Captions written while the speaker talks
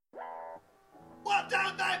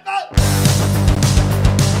down, 9 vote.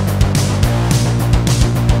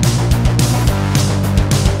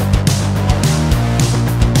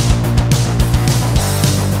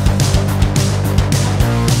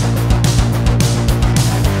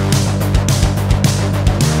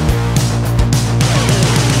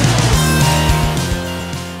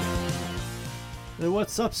 And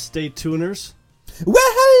what's up, Stay Tuners? Well,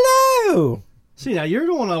 hello. See, now you're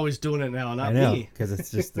the one always doing it now, not I know, me. because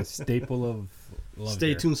it's just the staple of love Stay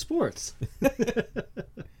here. Tuned Sports.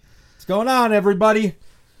 What's going on, everybody?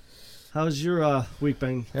 How's your week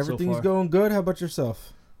been Everything's so far? going good. How about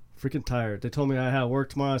yourself? Freaking tired. They told me I had work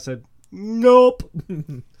tomorrow. I said, nope.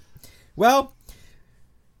 Well,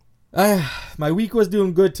 my week was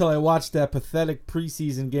doing good till I watched that pathetic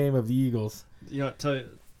preseason game of the Eagles. You know, I tell you,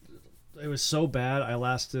 it was so bad. I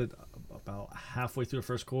lasted about halfway through the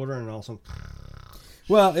first quarter, and also,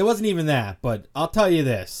 Well, it wasn't even that, but I'll tell you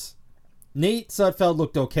this. Nate Sudfeld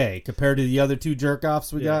looked okay compared to the other two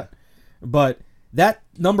jerk-offs we got. But that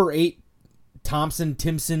number 8, Thompson,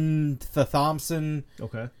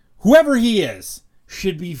 okay. whoever he is,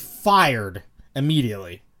 should be fired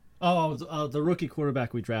immediately. Oh, the rookie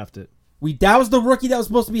quarterback we drafted. That was the rookie that was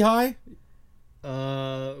supposed to be high?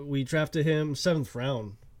 We drafted him 7th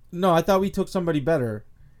round. No, I thought we took somebody better.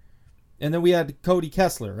 And then we had Cody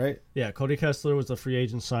Kessler, right? Yeah, Cody Kessler was the free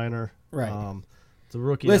agent signer. Right. The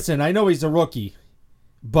rookie. Listen, I know he's a rookie,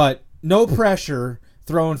 but no pressure,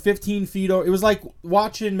 throwing 15 feet over. It was like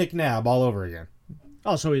watching McNabb all over again.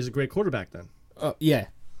 Oh, so he's a great quarterback then. Yeah.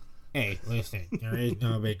 Hey, listen, there is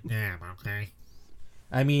no McNabb, okay?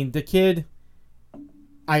 I mean, the kid,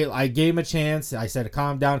 I gave him a chance. I said,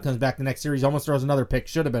 calm down, comes back the next series, almost throws another pick.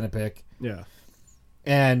 Should have been a pick. Yeah.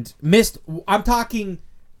 And missed. I'm talking,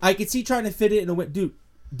 I could see trying to fit it in a win. Dude,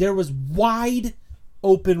 there was wide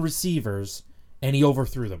open receivers, and he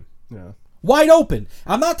overthrew them. Yeah. Wide open.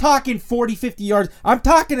 I'm not talking 40, 50 yards. I'm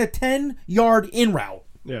talking a 10-yard in route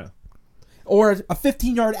Yeah. or a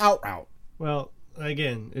 15-yard out route. Well,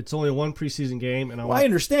 again, it's only one preseason game, and I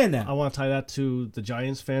understand that. I want to tie that to the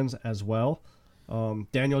Giants fans as well.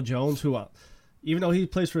 Daniel Jones, who, even though he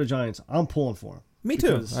plays for the Giants, I'm pulling for him. Me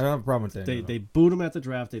too. Because I don't have a problem with that. They booed him at the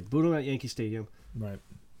draft. They booed him at Yankee Stadium. Right.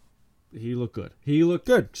 He looked good. He looked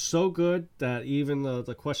Good. so good that even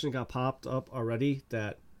the question got popped up already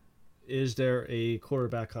that is there a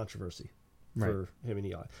quarterback controversy for him and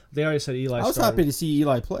Eli? They already said Eli. I was happy to see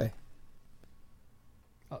Eli play.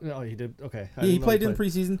 Oh, he did. Okay. He played in the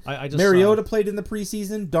preseason. I just Mariota played in the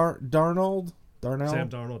preseason. Darnold. Sam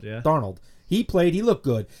Darnold, yeah. Darnold. He played. He looked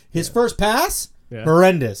good. His first pass, Yeah.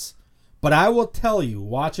 horrendous. But I will tell you,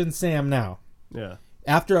 watching Sam now, Yeah.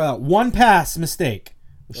 after a one pass mistake,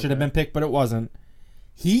 it should have been picked, but it wasn't.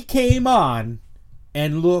 He came on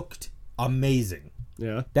and looked amazing.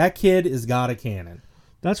 Yeah. That kid has got a cannon.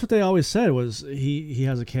 That's what they always said was he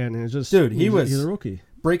has a cannon. It's just Dude, he's a rookie.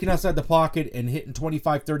 Breaking outside the pocket and hitting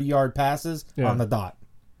 25, 30-yard passes on the dot.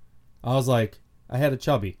 I was like, I had a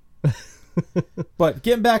chubby. But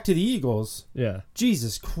getting back to the Eagles, Yeah.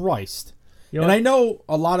 Jesus Christ. You know And what? I know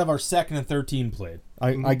a lot of our second and third team played.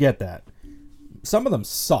 I get that. Some of them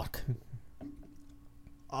suck.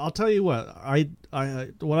 I'll tell you what.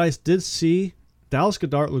 What I did see, Dallas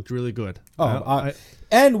Goedert looked really good.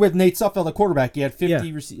 And with Nate Sudfeld, the quarterback, he had 50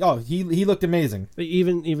 Yeah. receivers. Oh, he looked amazing.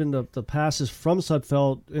 Even the passes from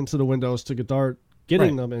Sudfeld into the windows to Goddard,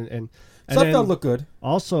 getting them and Sudfeld then looked good.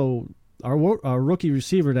 Also, our rookie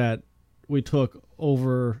receiver that we took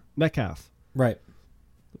over Metcalf, Right.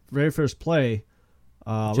 very first play,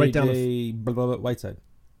 right down the Whiteside.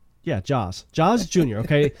 Jaws Jr.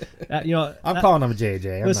 Okay, I'm calling him a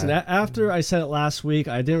JJ. Listen, after I said it last week,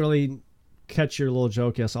 I didn't really catch your little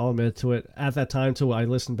joke. Yes, I'll admit to it. At that time, too, I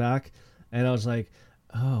listened back, and I was like,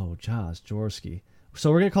 "Oh, Jaws Jaworski."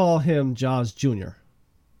 So we're gonna call him Jaws Jr.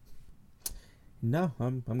 No,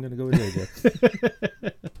 I'm gonna go with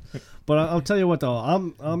JJ. But I'll tell you what, though,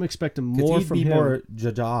 I'm expecting more he'd from be him. more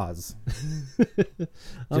Jaws.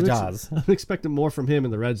 I'm expecting more from him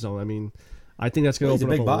in the red zone. I mean, I think that's going to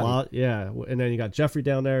open up a lot. Yeah, and then you got Jeffrey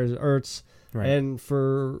down there, Ertz, Right. and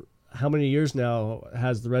for how many years now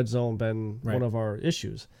has the red zone been one of our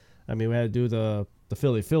issues? I mean, we had to do the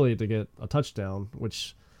Philly to get a touchdown,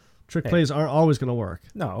 which trick plays aren't always going to work.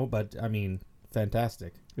 No, but I mean,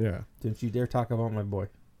 fantastic. Yeah. Didn't you dare talk about my boy.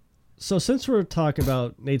 So since we're talking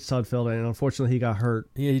about Nate Sudfeld, and unfortunately he got hurt.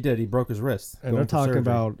 Yeah, he did. He broke his wrist. And they're talking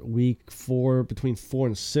about week 4, between 4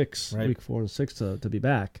 and 6, right. week 4 and 6 to be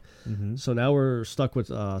back. Mm-hmm. So now we're stuck with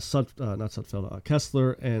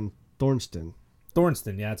Kessler and Thornston.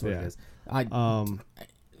 Thornston, yeah, that's what it is.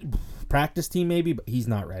 Practice team maybe, but he's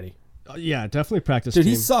not ready. Yeah, definitely practice Dude,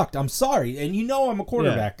 team. he sucked. I'm sorry. And you know I'm a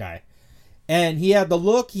quarterback guy. And he had the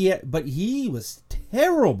look, but he was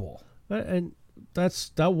terrible. And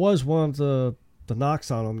that was one of the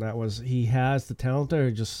knocks on him. That was he has the talent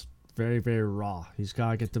there, just very, very raw. He's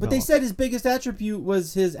got to get developed. But they said his biggest attribute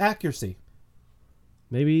was his accuracy.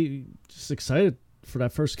 Maybe just excited for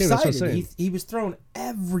that first game. That's what I'm saying. He was throwing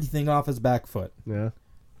everything off his back foot. Yeah.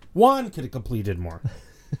 Juan could have completed more.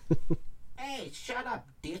 Hey, shut up,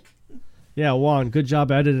 dick. Yeah, Juan, good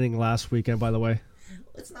job editing last weekend, by the way.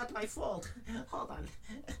 It's not my fault. Hold on.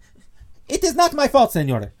 It is not my fault,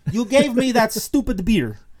 senor. You gave me that stupid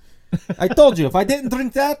beer. I told you, if I didn't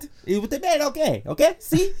drink that, it would have been okay. Okay?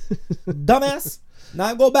 See? Dumbass.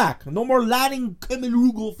 Now go back. No more Latin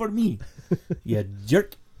Kemelugel for me. You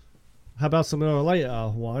jerk. How about some Miller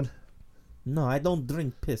Lite, Juan? No, I don't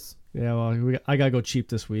drink piss. Yeah, well, I got to go cheap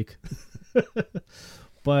this week.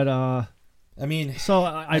 But, I mean, so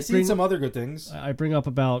I've seen some other good things. I bring up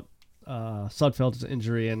about Sudfeld's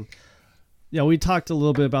injury, and we talked a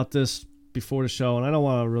little bit about this before the show, and I don't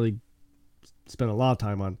want to really spend a lot of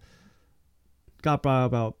time on. Got brought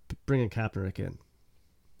about bringing Kaepernick in.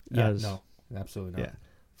 Yeah, no, absolutely not. Yeah,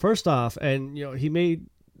 first off, and he made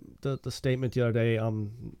the statement the other day.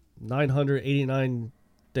 989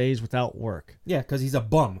 days without work. Yeah, because he's a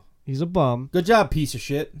bum. He's a bum. Good job, piece of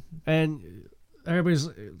shit. And everybody's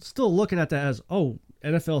still looking at that as,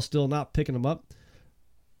 NFL still not picking him up.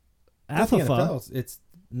 NFL, it's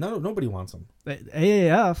nobody wants him.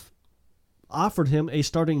 AAF offered him a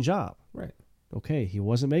starting job. Right. Okay, he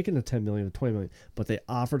wasn't making the 10 million or 20 million, but they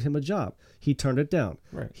offered him a job. He turned it down.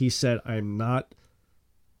 Right. He said, "I'm not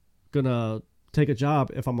gonna take a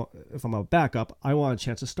job if I'm a backup. I want a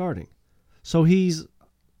chance of starting." So he's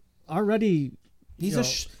already.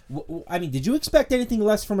 He's I mean, did you expect anything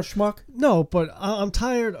less from a schmuck? No, but I'm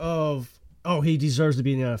tired of. He deserves to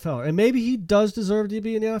be in the NFL, and maybe he does deserve to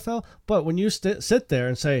be in the NFL. But when you sit there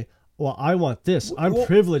and say, "Well, I want this. I'm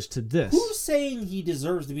privileged to this." Who's saying he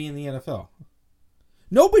deserves to be in the NFL?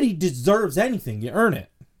 Nobody deserves anything. You earn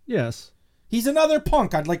it. Yes. He's another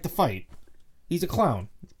punk I'd like to fight. He's a clown.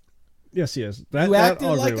 Yes, he is. You acted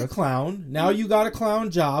like a clown. Now you got a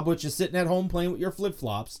clown job, which is sitting at home playing with your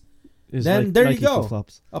flip-flops. Then there you go.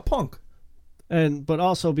 Flip-flops. A punk. But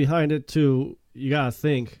also behind it, too, you got to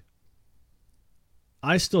think.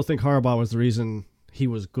 I still think Harbaugh was the reason he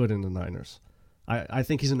was good in the Niners. I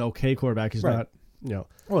think he's an okay quarterback. He's not,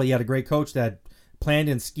 Well, he had a great coach that planned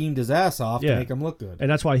and schemed his ass off to make him look good.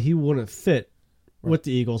 And that's why he wouldn't fit with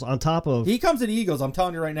the Eagles on top of... He comes to the Eagles, I'm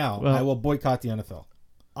telling you right now, I will boycott the NFL.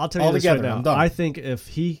 I'll tell you this right now. I think if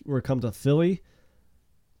he were to come to Philly,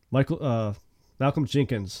 Malcolm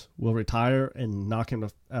Jenkins will retire and knock him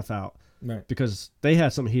the F out. Right. Because they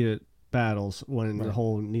had some heated battles when the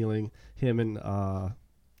whole kneeling, him and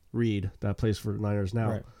Reed, that plays for the Niners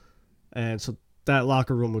now. Right. And so that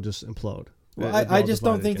locker room would just implode. Well, I just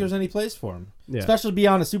don't think there's any place for him. Yeah. Especially to be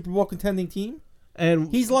on a Super Bowl contending team.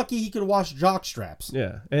 And he's lucky he could wash jock straps.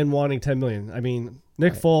 Yeah, and wanting $10 million. I mean,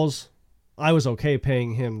 Nick Foles, I was okay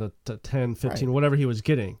paying him the 10, 15, whatever he was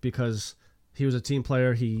getting, because he was a team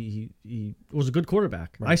player. He was a good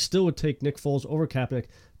quarterback. Right. I still would take Nick Foles over Kaepernick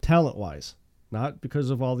talent-wise, not because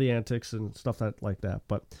of all the antics and stuff like that.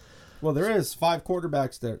 But well, there is 5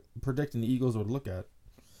 quarterbacks that predicting the Eagles would look at.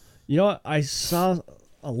 You know what? I saw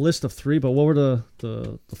a list of 3, but what were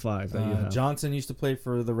the 5 that you have? Johnson used to play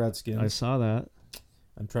for the Redskins. I saw that.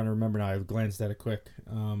 I'm trying to remember now. I glanced at it quick.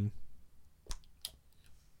 I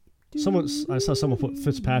saw someone put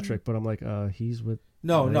Fitzpatrick, but I'm like, he's with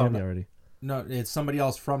Miami already. No, it's somebody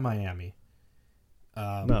else from Miami.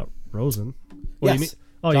 Not Rosen. Yes.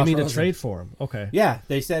 You mean to trade for him? Okay. Yeah,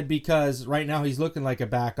 they said because right now he's looking like a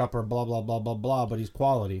backup or blah, blah, blah, blah, blah, but he's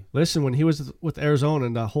quality. Listen, when he was with Arizona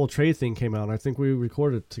and the whole trade thing came out, and I think we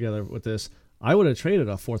recorded together with this, I would have traded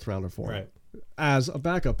a 4th rounder for him as a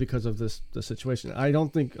backup because of the situation. I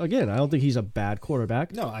don't think he's a bad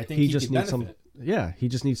quarterback. No, I think he just needs some. Yeah, he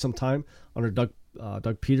just needs some time under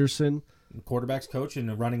Doug Peterson. Quarterback's coach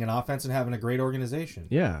and running an offense and having a great organization.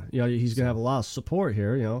 Yeah, he's gonna have a lot of support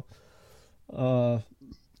here.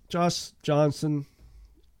 Josh Johnson,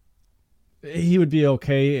 he would be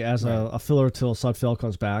okay as a filler till Sudfeld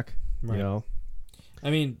comes back. Right. I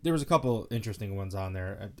mean, there was a couple interesting ones on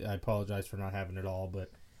there. I apologize for not having it all,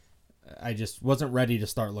 but I just wasn't ready to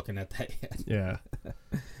start looking at that yet. Yeah.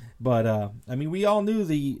 But, I mean, we all knew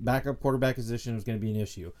the backup quarterback position was going to be an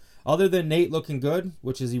issue. Other than Nate looking good,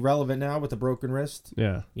 which is irrelevant now with the broken wrist.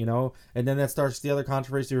 Yeah. And then that starts the other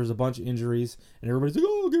controversy. There was a bunch of injuries, and everybody's like,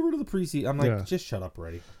 get rid of the preseason. I'm like, just shut up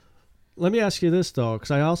already. let me ask you this, though,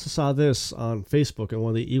 because I also saw this on Facebook in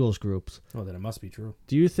one of the Eagles groups. Oh, then it must be true.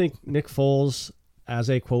 Do you think Nick Foles, as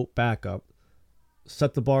a, quote, backup,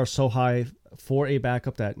 set the bar so high for a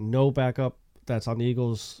backup that no backup that's on the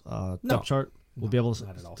Eagles' depth chart will be able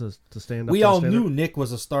not at all. to stand up? We to the all standard? knew Nick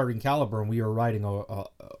was a starting caliber, and we were riding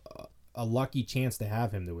a lucky chance to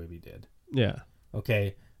have him the way we did. Yeah.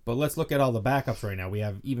 Okay, but let's look at all the backups right now. We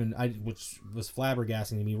have which was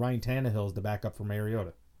flabbergasting to me, Ryan Tannehill is the backup for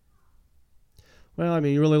Mariota. Well, I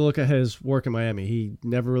mean, you really look at his work in Miami. He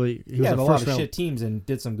never really... He was had a a lot first of round. shit teams and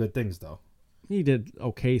did some good things, though. He did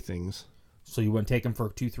okay things. So you wouldn't take him for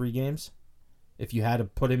 2-3 games? If you had to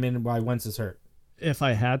put him in while Wentz is hurt? If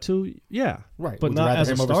I had to, yeah. Right. But Would you not rather as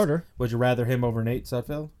a him over- starter. Would you rather him over Nate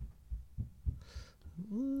Sudfeld?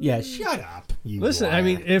 Yeah, shut up. Listen, I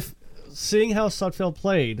mean, if seeing how Sudfeld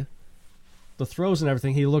played, the throws and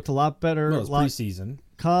everything, he looked a lot better, it a was lot preseason.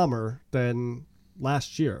 calmer than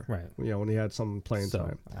last year. Right. You know, when he had some playing So,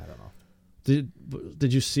 time. I don't know.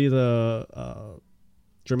 Did you see the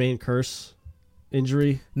Jermaine Kearse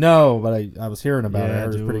injury? No, but I was hearing about it. I Yeah,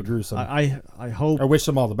 heard it was pretty dude. gruesome. I hope. I wish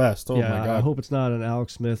them all the best. Oh, yeah, my God. I hope it's not an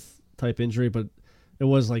Alex Smith type injury, but it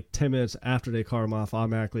was like 10 minutes after they caught him off.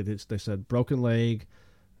 Automatically, they said broken leg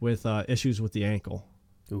with issues with the ankle.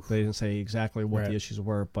 Oof. They didn't say exactly what Right. the issues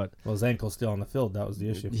were, but Well, his ankle's still on the field. That was the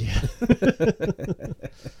issue. yeah.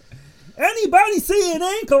 Anybody see an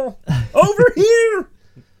ankle over here?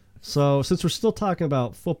 So since we're still talking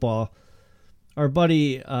about football, our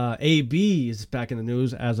buddy AB is back in the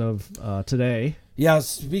news as of today. Yeah,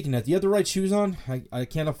 speaking of, do you have the right shoes on? I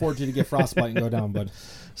can't afford you to get frostbite and go down, bud.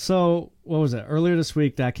 So what was it? Earlier this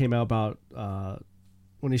week, that came out about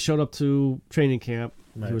when he showed up to training camp.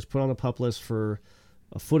 Right. He was put on the PUP list for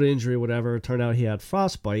a foot injury, whatever. It turned out he had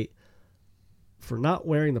frostbite for not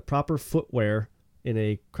wearing the proper footwear in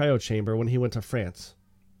a cryo chamber when he went to France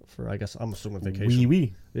for, I guess, I'm assuming vacation.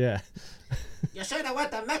 Wee. Yeah. You should have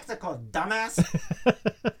went to Mexico, dumbass.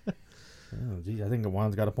 Oh, geez, I think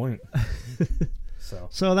Juan's got a point.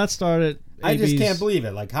 So that started. I just AB's can't believe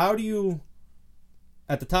it. Like, how do you,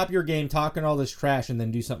 at the top of your game, talking all this trash and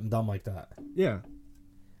then do something dumb like that? Yeah.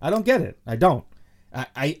 I don't get it. I don't.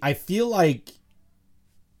 I feel like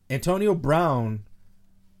Antonio Brown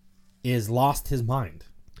is lost his mind.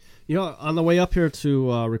 You know, on the way up here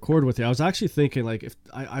to record with you, I was actually thinking, like, if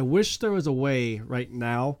I wish there was a way right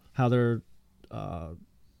now how they're,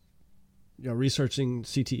 researching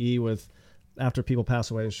CTE with after people pass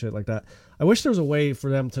away and shit like that. I wish there was a way for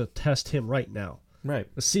them to test him right now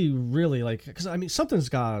Right. to see really, like, because I mean, something's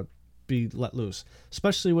gotta be let loose,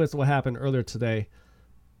 especially with what happened earlier today.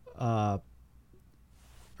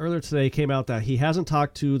 Earlier today came out that he hasn't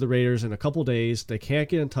talked to the Raiders in a couple days. They can't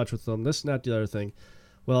get in touch with them. This and that, the other thing.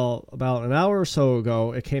 Well, about an hour or so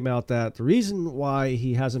ago, it came out that the reason why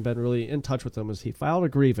he hasn't been really in touch with them is he filed a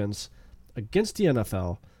grievance against the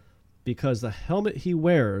NFL because the helmet he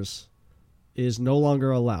wears is no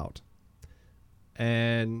longer allowed.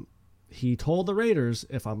 And he told the Raiders,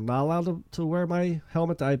 if I'm not allowed to wear my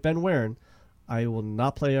helmet that I've been wearing, I will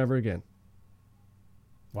not play ever again.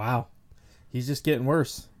 Wow. He's just getting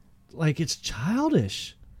worse. Like, it's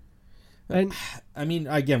childish. And I mean,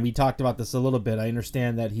 again, we talked about this a little bit. I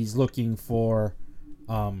understand that he's looking for,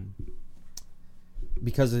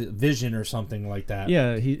 because of vision or something like that.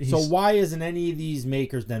 yeah, he's... So why isn't any of these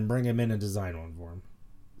makers then bring him in and design one for him?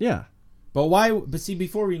 Yeah. But why? But see,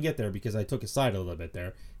 before we can get there, because I took a side a little bit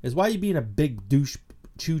there, is why you being a big douche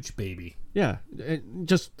chooch baby? Yeah.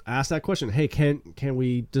 Just ask that question. Hey, can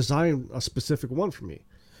we design a specific one for me?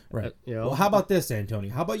 Right. You know? Well, how about this,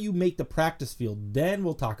 Antonio? How about you make the practice field? Then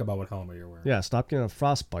we'll talk about what helmet you're wearing. Yeah, stop getting a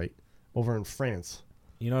frostbite over in France.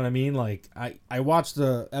 You know what I mean? Like, I watched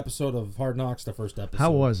the episode of Hard Knocks, the first episode.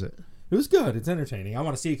 How was it? It was good. It's entertaining. I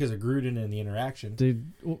want to see it because of Gruden and the interaction.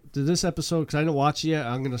 Did this episode, because I didn't watch it yet,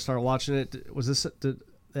 I'm going to start watching it. Was this, this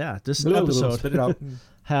Blah, blah, blah, episode spit it out.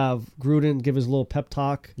 have Gruden give his little pep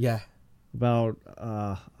talk Yeah. about,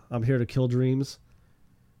 I'm here to kill dreams?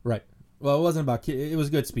 Right. Well, it wasn't about... It was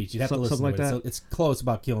a good speech. You'd have to listen something to like it. that? It's close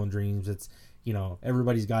about killing dreams. It's,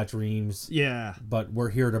 everybody's got dreams, Yeah. but we're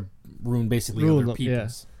here to ruin basically Ruin other them, yeah.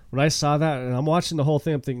 people's. When I saw that, and I'm watching the whole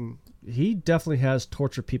thing, I'm thinking, he definitely has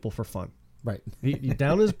tortured people for fun. Right. He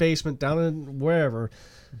down in his basement, down in wherever,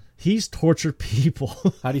 he's tortured people.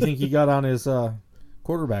 How do you think he got on his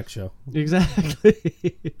quarterback show?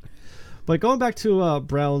 Exactly. But going back to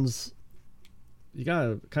Brown's, you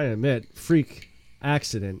gotta kind of admit, freak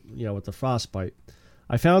accident, with the frostbite.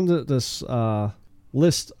 I found this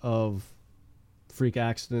list of freak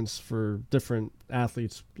accidents for different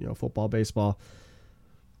athletes, football, baseball.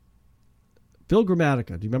 Phil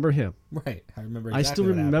Grammatica. Do you remember him? Right. I remember. I Exactly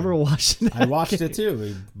still what remember happened. watching that I watched game. it too.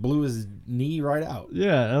 He blew his knee right out.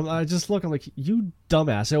 Yeah, and I just look. I'm like, you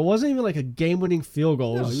dumbass. It wasn't even like a game-winning field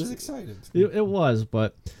goal. No, It was- he was excited. It was,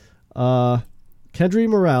 but Kendry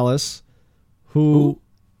Morales, who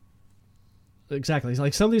exactly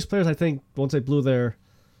like some of these players, I think once they blew their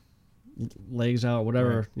legs out, or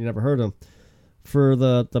whatever, Right. you never heard them. For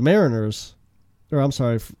the Mariners, or I'm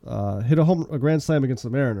sorry, hit a grand slam against the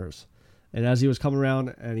Mariners, and as he was coming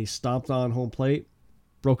around and he stomped on home plate,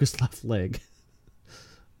 broke his left leg.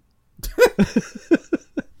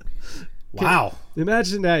 Wow.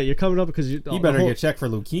 Imagine that you're coming up because You better get checked for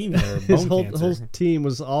leukemia or his bone whole cancer. team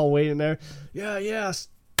was all waiting there. Yeah, yes.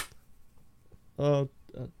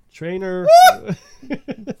 Trainer.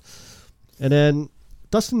 And then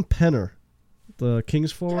Dustin Penner, the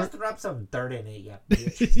Kings forward. Just rub some dirt in it, you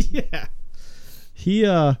bitch.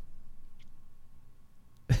 Yeah.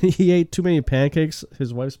 He ate too many pancakes,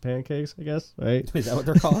 his wife's pancakes, I guess, right? Is that what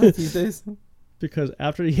they're calling it these days? Because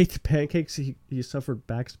after he ate the pancakes, he suffered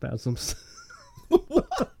back spasms.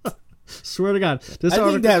 Swear to God. This I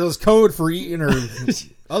article, think that was code for eating her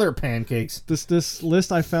other pancakes. this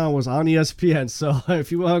list I found was on ESPN, so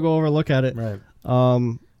if you want to go over and look at it. Right.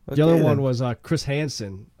 The Okay, other then. one was Chris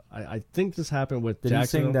Hansen. I think this happened with Did he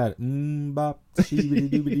Jacksonville. sing that? Bop,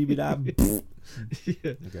 shibidi-doobidi-doo-da?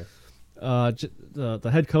 Yeah. Okay. The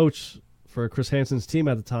head coach for Chris Hansen's team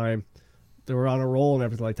at the time, they were on a roll and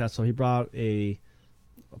everything like that. So he brought a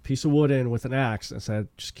piece of wood in with an axe and said,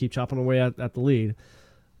 "Just keep chopping away at the lead."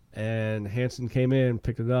 And Hansen came in,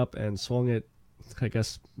 picked it up, and swung it. I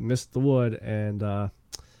guess missed the wood and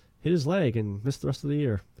hit his leg and missed the rest of the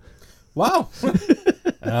year. Wow.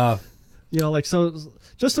 Like so,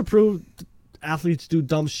 just to prove athletes do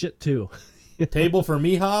dumb shit too. Table for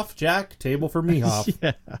Mehoff, Jack. Table for Mehoff.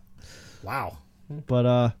 Yeah. Wow.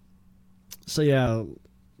 But so yeah,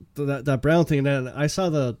 that Brown thing. And then I saw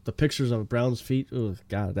the pictures of Brown's feet. Oh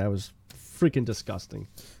God, that was freaking disgusting.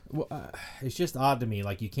 Well, it's just odd to me.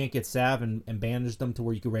 Like you can't get salve and bandage them to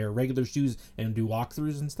where you can wear regular shoes and do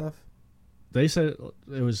walkthroughs and stuff. They said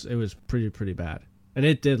it was pretty bad, and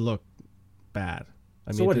it did look bad.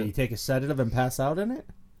 I So mean, what, did you take a sedative and pass out in it?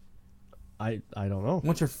 I don't know.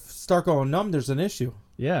 Once you start going numb, there's an issue.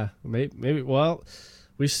 Yeah, maybe. Well,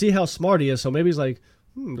 we see how smart he is, so maybe he's like,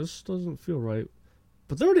 this doesn't feel right.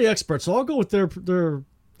 But they're the experts, so I'll go with their And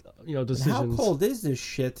decisions. how cold is this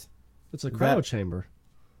shit? It's a cryo chamber.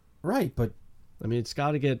 Right, but I mean, it's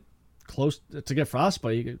got to get close to get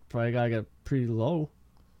frostbite. You probably got to get pretty low.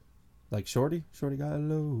 like Shorty got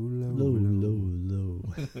low.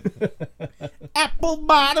 Low. Apple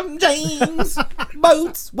bottom jeans,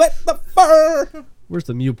 boots with the fur. Where's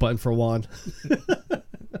the mute button for Juan?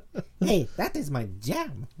 Hey, that is my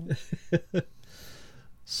jam.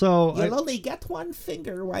 So You'll only get one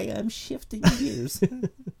finger while I'm shifting gears.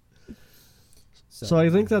 So I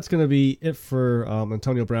think that's going to be it for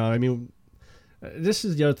Antonio Brown. I mean, this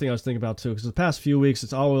is the other thing I was thinking about, too, because the past few weeks,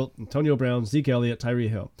 it's all Antonio Brown, Zeke Elliott, Tyree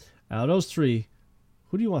Hill. Out of those three,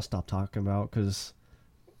 who do you want to stop talking about? Because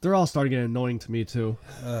they're all starting to get annoying to me, too.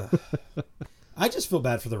 I just feel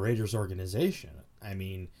bad for the Raiders organization. I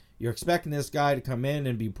mean, you're expecting this guy to come in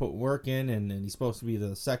and be put work in, and he's supposed to be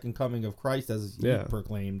the second coming of Christ, as he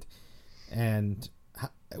proclaimed. And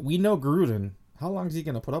we know Gruden. How long is he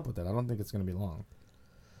going to put up with it? I don't think it's going to be long.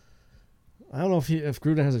 I don't know if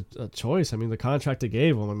Gruden has a choice. I mean, the contract they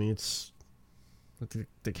gave him, I mean,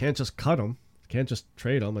 they can't just cut him. They can't just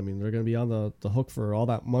trade him. I mean, they're going to be on the hook for all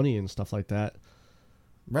that money and stuff like that.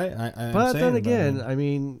 Right. But then again, I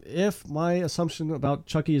mean, if my assumption about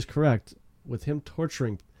Chucky is correct, with him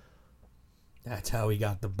torturing, that's how he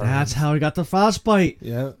got the burn. that's how he got the frostbite.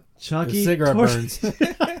 Yeah. Chucky Cigarette burns.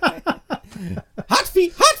 Hot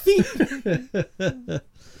feet.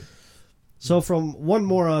 So from one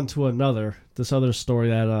moron to another, this other story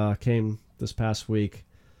that came this past week,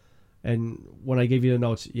 and when I gave you the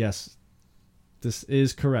notes, yes, this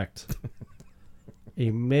is correct. A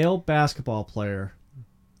male basketball player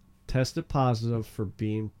tested positive for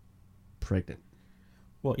being pregnant.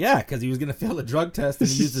 Well, yeah, because he was going to fail the drug test and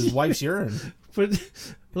he used his wife's urine. But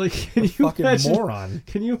like, can you Fucking imagine? moron.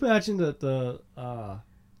 Can you imagine the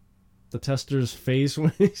tester's face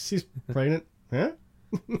when he sees pregnant? Huh?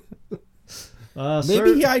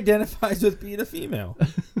 Maybe he identifies with being a female.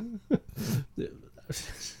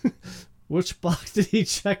 Which box did he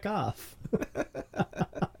check off?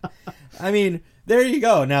 I mean, there you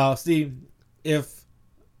go. Now, see, if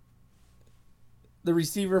the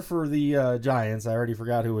receiver for the Giants, I already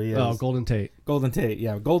forgot who he is. Oh, Golden Tate. Golden Tate,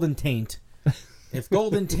 yeah, Golden Taint. If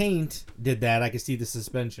Golden Taint did that, I could see the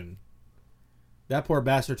suspension. that poor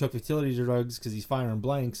bastard took fertility drugs because he's firing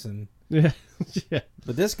blanks. And Yeah, yeah.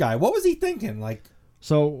 but this guy, what was he thinking? Like,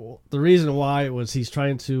 So the reason why was he's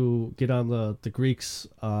trying to get on the Greeks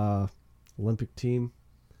Olympic team,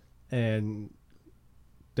 and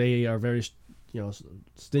they are very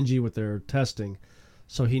stingy with their testing.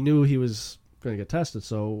 So he knew he was going to get tested.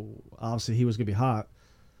 So obviously he was going to be hot.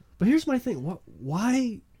 But here's my thing: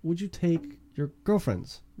 why would you take your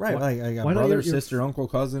girlfriends? right? Why, Like I got why not brother, your sister, uncle,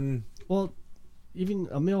 cousin. well, even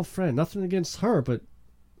a male friend. Nothing against her, but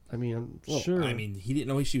I mean, I'm sure. I mean, he didn't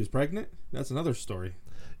know she was pregnant. That's another story.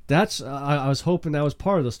 That's I was hoping that was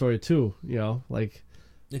part of the story too. Like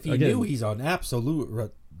If he again, knew he's on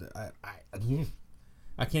absolute,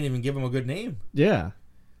 I can't even give him a good name. yeah.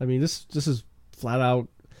 I mean, this is flat out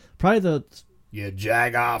probably You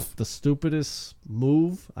jag off. the stupidest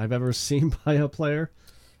move I've ever seen by a player.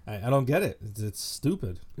 I don't get it. It's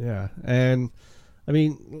stupid. Yeah, and I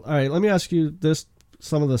mean, all right. Let me ask you this: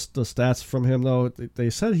 some of the stats from him, though. They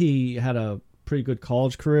said he had a pretty good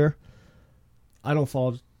college career. I don't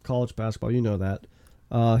follow college basketball, you know that.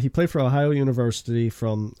 He played for Ohio University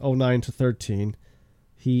from 09 to 13.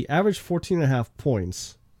 He averaged 14.5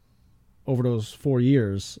 points over those 4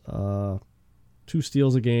 years. 2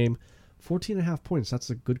 steals a game, 14.5 points. That's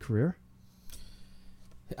a good career.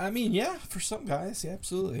 I mean, yeah, for some guys, yeah,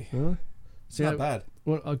 absolutely. Really? It's not bad.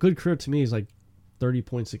 Well, a good career to me is like 30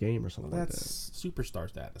 points a game or something like that. That's superstar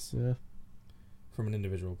status Yeah. from an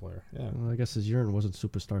individual player. Yeah. Well, I guess his urine wasn't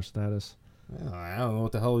superstar status. Well, I don't know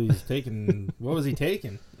what the hell he's taking. What was he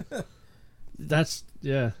taking? That's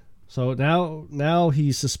yeah. So now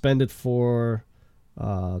he's suspended for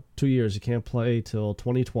 2 years. He can't play till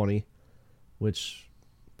 2020, which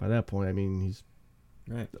by that point, I mean he's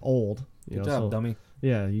Right. old. Good job, dummy.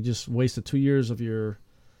 Yeah, you just wasted 2 years of your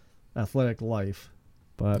athletic life.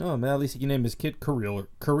 But No, man, at least you can name his kid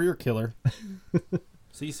career killer.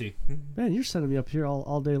 CC. man, you're sending me up here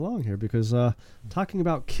all day long here because talking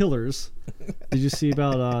about killers. Did you see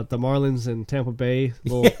about the Marlins and Tampa Bay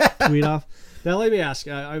little tweet off? Now let me ask.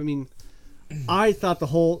 I mean, I thought the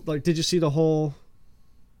whole did you see the whole?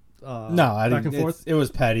 No, I back didn't. and forth. It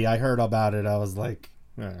was petty. I heard about it. I was like,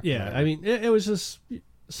 Yeah, I mean, it was just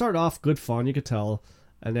started off good fun. You could tell,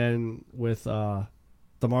 and then with the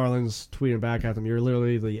Marlins tweeting back at them, "You're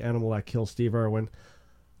literally the animal that killed Steve Irwin."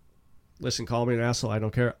 Listen, call me an asshole. I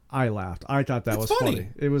don't care. I laughed. I thought that It's was funny. funny.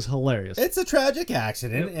 It was hilarious. It's a tragic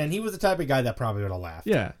accident, and he was the type of guy that probably would have laughed.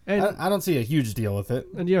 Yeah, and I don't see a huge deal with it.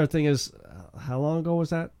 and the other thing is, how long ago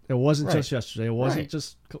was that? It wasn't Right. just yesterday. It wasn't Right.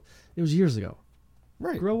 just. It was years ago.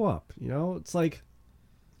 Right. Grow up. It's like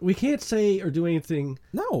we can't say or do anything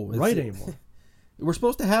No. right anymore. We're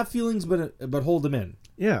supposed to have feelings, but hold them in.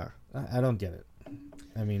 Yeah, I don't get it.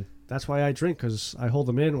 I mean, that's why I drink, because I hold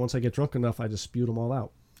them in. Once I get drunk enough, I just spew them all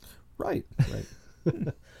out. right.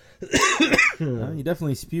 You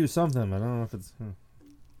definitely spew something. I don't know if it's.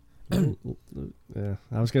 Yeah,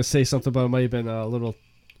 I was gonna say something, but it might have been a little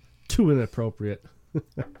too inappropriate.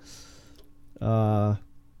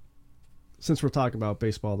 Since we're talking about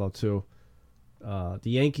baseball, though, too, the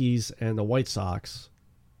Yankees and the White Sox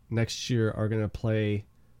next year are gonna play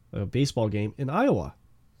a baseball game in Iowa.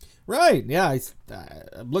 Right. Yeah.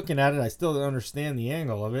 I'm looking at it. I still don't understand the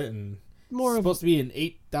angle of it, and More it's of supposed to be an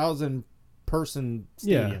 8,000 person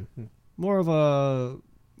stadium. more of a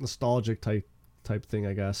nostalgic type thing,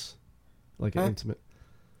 I guess, like an intimate.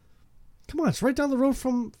 Come on, it's right down the road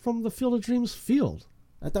from the Field of Dreams field.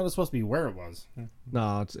 I thought it was supposed to be where it was.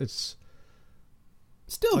 No, it's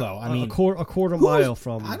Still though, I mean, a quarter who's- mile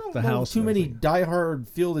from I don't the know house. too and many everything. diehard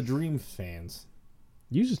Field of Dream fans.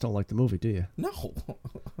 You just don't like the movie, do you? No.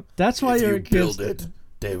 That's why you're against it,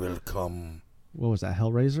 they will come. What was that,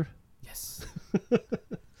 Hellraiser? Yes.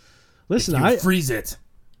 Listen, If you freeze it,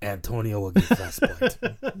 Antonio will get frostbite.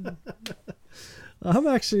 I'm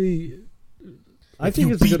actually. I If think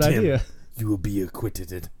you it's a good beat him, idea. You will be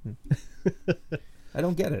acquitted. I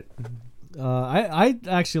don't get it. I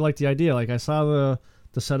actually like the idea. Like I saw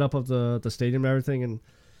the setup of the stadium and everything, and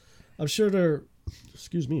I'm sure they're.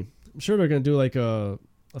 Excuse me. I'm sure they're gonna do like a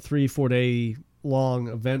 3-4 day long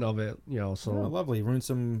event of it. So Oh, lovely. Ruin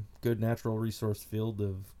some good natural resource field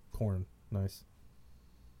of corn. Nice.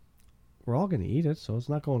 we're all gonna eat it, so it's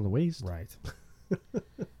not going to waste. Right.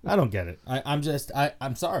 I don't get it.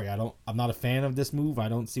 I'm sorry. I'm not a fan of this move. I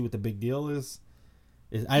don't see what the big deal is.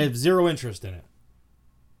 I have zero interest in it.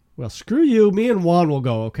 Well, screw you. Me and Juan will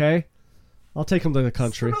go. Okay, I'll take him to the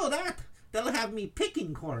country. Screw that. They'll have me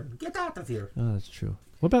picking corn. Get out of here. Oh, that's true.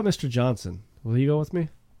 What about Mr. Johnson? Will he go with me?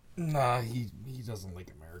 Nah, he doesn't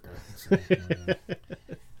like America. So,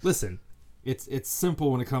 listen, it's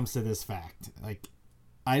simple when it comes to this fact. Like,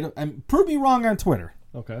 prove me wrong on Twitter.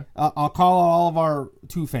 Okay. I'll call all of our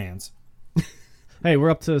 2 fans. Hey,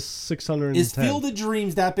 we're up to 610. Is Field of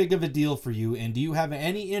Dreams that big of a deal for you? And do you have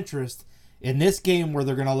any interest in this game where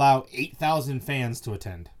they're going to allow 8,000 fans to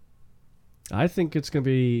attend? I think it's going to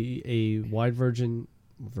be a wide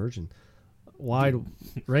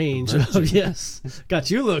range of, yes.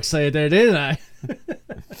 Got you a little excited there, didn't I? I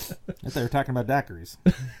thought they were talking about daiquiris.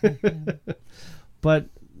 But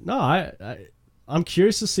no, I'm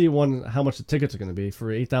curious to see how much the tickets are going to be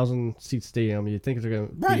for 8,000 seat stadium. You think they're going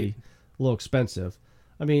to be a little expensive?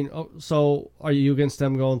 I mean, so are you against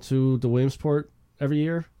them going to the Williamsport every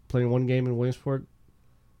year, playing one game in Williamsport?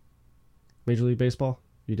 Major League Baseball?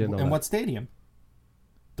 You didn't know And that. what stadium?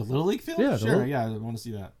 The Little League field? Yeah, sure. Yeah, I want to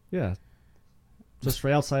see that. Yeah, just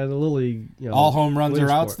right outside of the Little League. All home runs are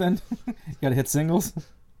outs. Williamsport. Then you got to hit singles.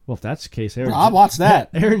 Well, if that's the case, I'll watch that.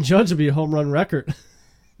 Aaron Judge would be a home run record.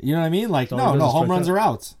 You know what I mean? Like, All he does no, is home strike runs out. are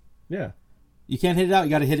outs. Yeah. You can't hit it out. You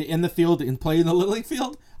got to hit it in the field and play in the Little League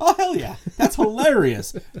field. Oh, hell yeah. That's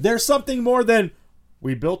hilarious. There's something more than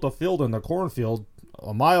we built a field in the cornfield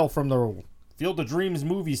a mile from the Field of Dreams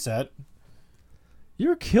movie set.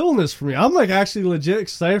 You're killing this for me. I'm like actually legit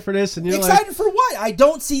excited for this, and you're Excited like, for what? I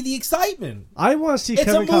don't see the excitement. I want to see It's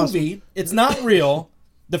Kevin a Costner. movie. It's not real.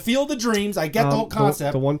 The Field of Dreams. I get the whole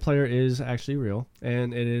concept. The one player is actually real,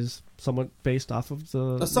 and it is somewhat based off of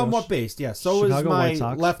the Somewhat based, yeah. So Chicago is my White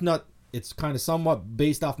Sox. left nut. It's kind of somewhat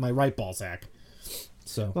based off my right ball sack.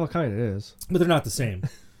 So, Well, it kind of is. but they're not the same.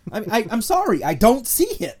 I'm sorry. I don't see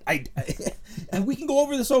it. And we can go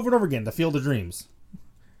over this over and over again. The Field of Dreams.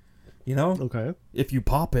 You know, Okay. if you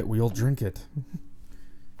pop it, we'll drink it.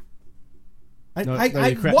 I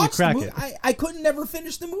you watched crack the movie. it. I couldn't never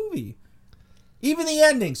finish the movie, even the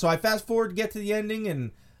ending. So I fast forward to get to the ending,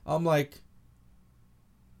 and I'm like,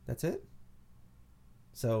 "That's it."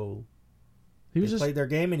 So He they was just played their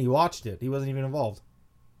game, and he watched it. He wasn't even involved.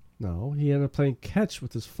 no. He ended up playing catch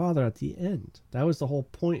with his father at the end. That was the whole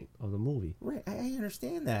point of the movie. Right, I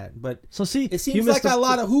understand that, but So see, it seems like a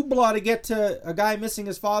lot of hoopla to get to a guy missing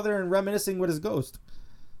his father and reminiscing with his ghost.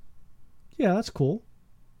 Yeah, that's cool.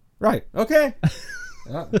 Right. Okay.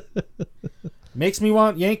 Makes me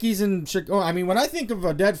want Yankees in Chicago. I mean, when I think of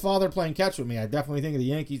a dead father playing catch with me, I definitely think of the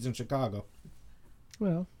Yankees in Chicago.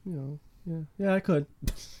 Well, yeah, I could.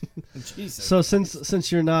 Jesus. So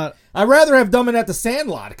since you're not, I'd rather have done it at the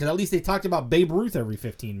Sandlot because at least they talked about Babe Ruth every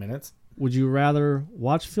 15 minutes. would you rather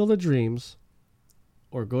watch Field of Dreams,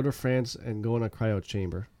 or go to France and go in a cryo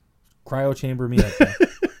chamber? Cryo chamber me up there.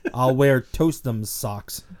 I'll wear Toastums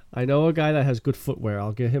socks. I know a guy that has good footwear.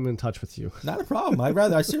 I'll get him in touch with you. Not a problem.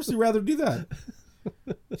 I seriously rather do that.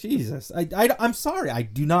 Jesus. I'm sorry. I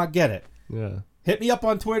do not get it. Yeah. Hit me up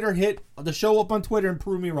on Twitter. Hit the show up on Twitter and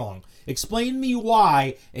prove me wrong. Explain me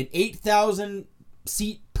why an 8,000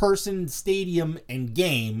 seat person stadium and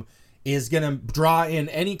game is going to draw in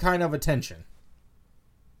any kind of attention.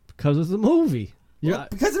 Because of the movie. Yeah.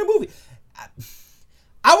 Because of the movie.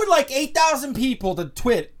 I would like 8,000 people to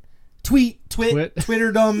tweet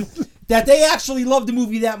Twitterdom that they actually love the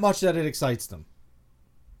movie that much that it excites them.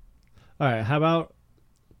 All right. How about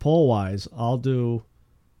poll wise? I'll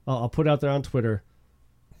put out there on Twitter.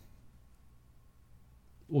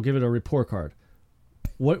 We'll give it a report card.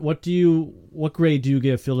 What grade do you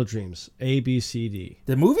give Field of Dreams? A, B, C, D.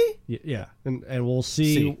 The movie? Yeah, and we'll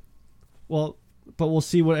see. C. Well, but we'll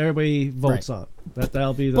see what everybody votes on.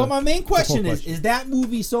 That'll be the. But my main question poll is that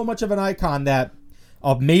movie so much of an icon that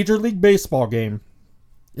a Major League Baseball game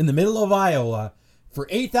in the middle of Iowa for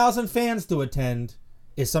 8,000 fans to attend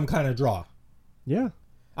is some kind of draw? Yeah.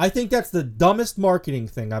 I think that's the dumbest marketing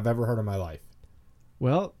thing I've ever heard in my life.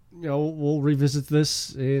 Well, we'll revisit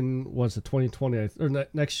this in 2020 or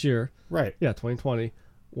next year. Right. Yeah, 2020.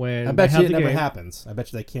 When I bet they have you it the never game. happens. I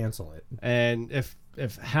bet you they cancel it. And if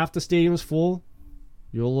half the stadium's full,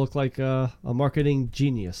 you'll look like a marketing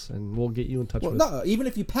genius, and we'll get you in touch Well, with. no, even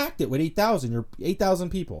if you packed it with 8,000, you're 8,000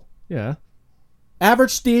 people. Yeah.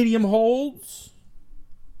 Average stadium holds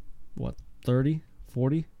What? 30,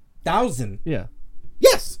 40? 1,000. Yeah.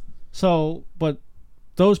 Yes. So, but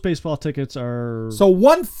those baseball tickets are. So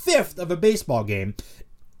 1/5 of a baseball game.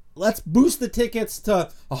 Let's boost the tickets to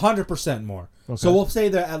 100% more. Okay. So we'll say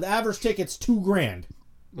the average ticket's $2,000.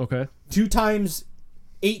 Okay. 2 times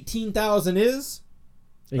 18,000 is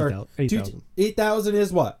 8,000. 8,000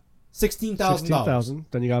 is what? $16,000. 16,000.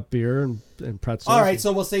 Then you got beer and pretzels. All right,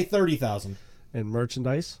 so we'll say 30,000. And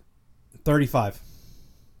merchandise. 35.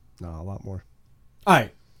 No, a lot more. All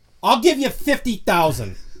right, I'll give you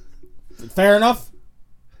 50,000. Fair enough.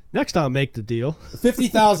 Next time, make the deal.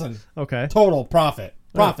 50,000 Okay. total profit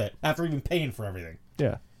after even paying for everything.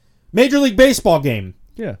 Yeah. Major League Baseball game.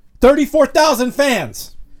 Yeah. 34,000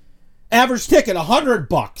 fans. Average ticket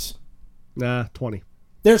 $100. Nah, 20.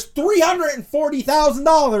 There's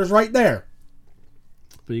 $340,000 right there.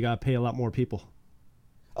 But you got to pay a lot more people.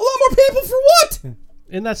 A lot more people for what?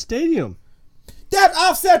 In that stadium. That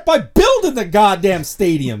offset by building the goddamn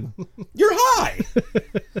stadium. You're high.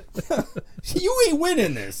 You ain't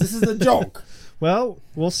winning this. This is a joke. Well,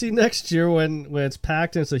 we'll see next year when it's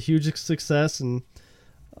packed and it's a huge success, and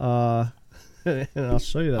and I'll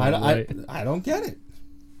show you that. I don't get it.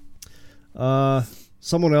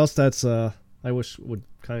 Someone else that's I wish would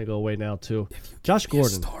kind of go away now too. Josh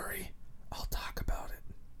Gordon. Story. I'll talk about it.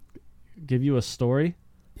 Give you a story?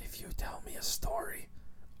 If you tell me a story,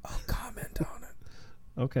 I'll comment on it.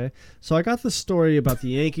 Okay. So I got the story about the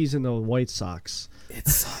Yankees and the White Sox. It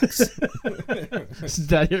sucks. Is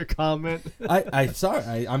that your comment? I'm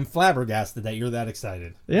sorry. I'm flabbergasted that you're that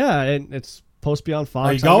excited. Yeah, and it's supposed to be on Fox.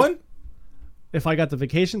 Are you going? If I got the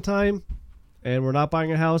vacation time and we're not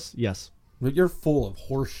buying a house, yes. But you're full of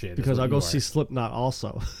horse shit. Because I'll go see Slipknot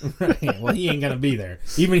also. Right. Well, he ain't going to be there.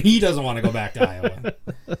 Even he doesn't want to go back to Iowa.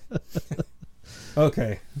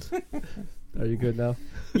 Okay. Are you good now?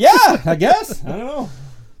 Yeah, I guess. I don't know.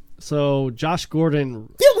 So, Josh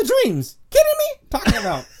Gordon... Field of Dreams. Kidding me? Talking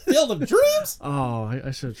about Field of Dreams? Oh,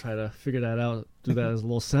 I should try to figure that out. Do that as a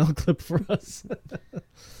little sound clip for us.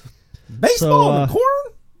 Baseball in the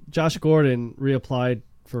corn? Josh Gordon reapplied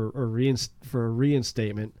for a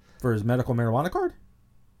reinstatement. For his medical marijuana card?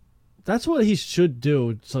 That's what he should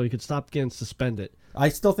do so he could stop getting suspended. I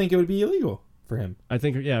still think it would be illegal for him. I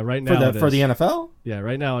think, yeah, right now for the NFL? Yeah,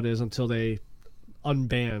 right now it is until they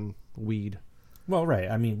unban weed. Well,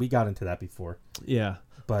 right. I mean, we got into that before. Yeah.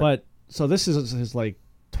 But But so this is his like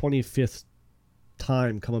 25th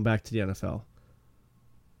time coming back to the NFL.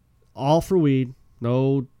 All for weed,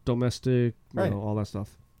 no domestic, Right. all that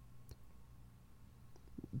stuff.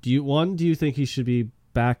 Do you think he should be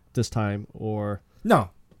back this time, or no,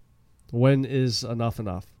 when is enough?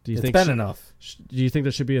 Do you it's think been enough. Do you think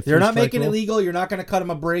there should be a? They're not three-strike making it rule? legal. You're not going to cut him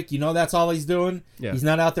a break. You know that's all he's doing. Yeah. He's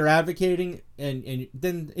not out there advocating, and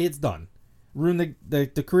then it's done. Ruin the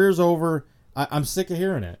career's over. I'm sick of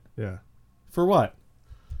hearing it. Yeah. For what?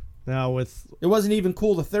 Now with It wasn't even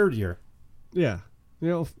cool the third year. yeah,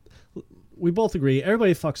 we both agree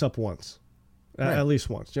everybody fucks up once, Right. at least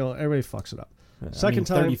once. Everybody fucks it up. I Second mean,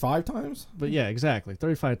 time, 35 times. but yeah, exactly,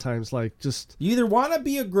 35 times. Like just You either want to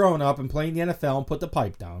be a grown up and play in the NFL and put the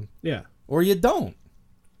pipe down, yeah. or you don't.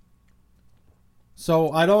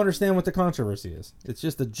 So I don't understand what the controversy is. It's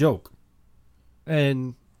just a joke.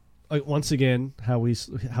 And like once again, how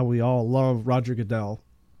we all love Roger Goodell.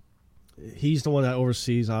 He's the one that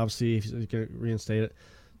oversees. Obviously, if he's going to reinstate it,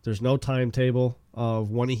 there's no timetable of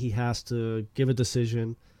when he has to give a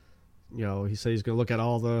decision. He said he's going to look at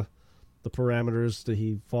all the parameters that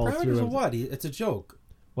he falls through. Parameters of what? It's a joke.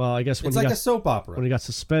 Well, I guess It's like a soap opera. when he got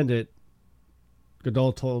suspended,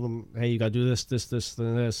 Goodell told him, "Hey, you got to do this,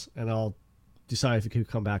 and this, and I'll decide if you can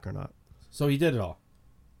come back or not." So he did it all.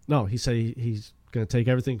 No, he said he's going to take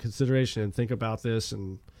everything in consideration and think about this.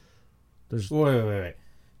 And there's Wait.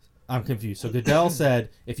 I'm confused. So Goodell said,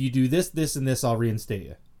 if you do this, this, and this, I'll reinstate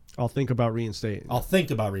you. I'll think about reinstating. I'll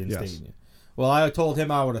think about reinstating you. Well, I told him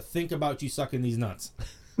I would have think about you sucking these nuts.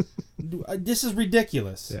 This is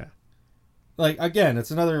ridiculous. Yeah. Like, again,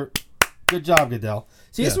 it's another good job, Goodell.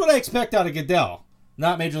 See, this is what I expect out of Goodell,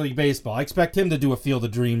 not Major League Baseball. I expect him to do a Field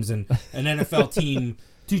of Dreams and an NFL team,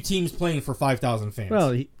 2 teams playing for 5,000 fans.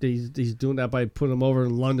 Well, he's doing that by putting them over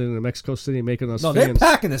in London and Mexico City and making us no, fans. they're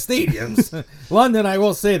packing the stadiums. London, I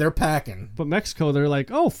will say, they're packing. But Mexico, they're like,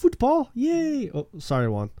 oh, football, yay! Oh, sorry,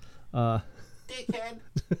 Juan. Dickhead.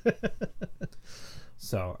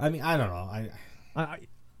 So, I mean, I don't know.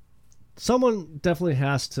 Someone definitely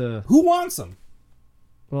has to. Who wants him?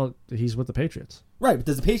 Well, he's with the Patriots. Right, but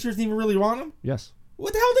does the Patriots even really want him? Yes,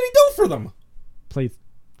 What the hell did he do for them? played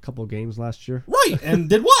a couple of games last year. Right, and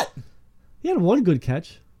did what? He had one good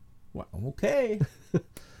catch. Well, okay.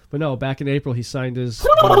 But no, back in April he signed his.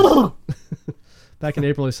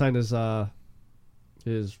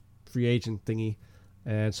 his free agent thingy,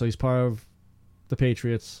 and so he's part of the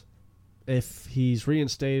Patriots. If he's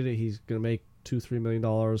reinstated, he's gonna make $2-3 million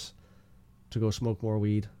to go smoke more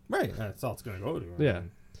weed. Right, that's all it's going to go to. Yeah.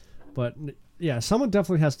 But yeah, someone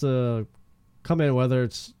definitely has to come in, whether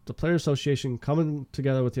it's the Player Association coming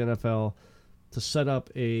together with the NFL to set up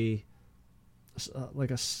a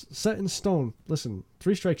set in stone. Listen,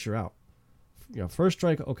 3 strikes, you're out. First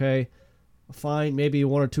strike, okay, fine, maybe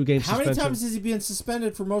 1 or 2 games. How suspension. many times has he been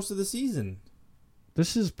suspended for most of the season?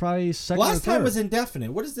 This is probably second. Last or third. time was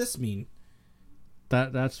indefinite. What does this mean?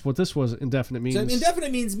 That's what this was. Indefinite means. So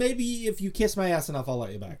indefinite means maybe if you kiss my ass enough, I'll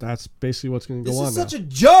let you back. That's basically what's going to go This on is now. such a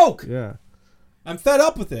joke. Yeah. I'm fed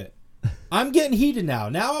up with it. I'm getting heated now.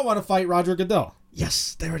 Now I want to fight Roger Goodell.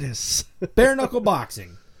 Yes, there it is. Bare knuckle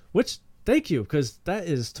boxing. Which, thank you, because that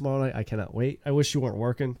is tomorrow night. I cannot wait. I wish you weren't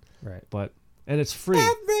working, Right. and it's free.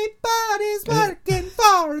 Everybody's working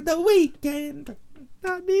for the weekend.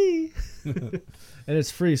 Not me. And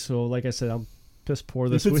it's free, so like I said, I'm piss poor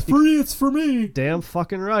this If week. it's free, it's for me. Damn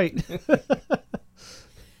fucking right. The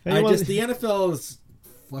NFL is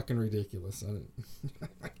fucking ridiculous.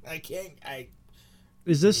 I can't.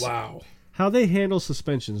 Is this Wow. how they handle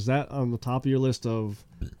suspensions? Is that on the top of your list of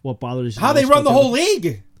what bothers you? How they most run the about whole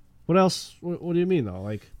league? What else? What do you mean though?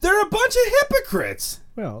 Like, They're a bunch of hypocrites.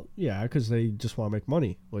 well, yeah, because they just want to make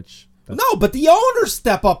money. Which, No, but the owners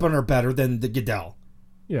step up and are better than the Goodell.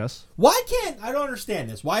 yes, Why can't I don't understand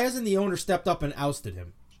this? Why hasn't the owner stepped up and ousted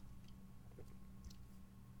him?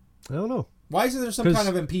 I don't know. Why isn't there some 'Cause kind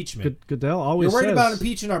of impeachment? Goodell always You're worried says, about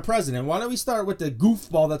impeaching our president. Why don't we start with the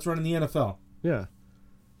goofball that's running the NFL? yeah.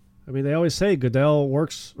 I mean, they always say Goodell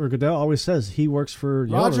works, or Goodell always says he works for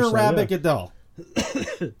the Roger owner, so, Rabbit yeah. Goodell.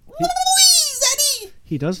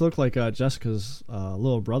 He does look like Jessica's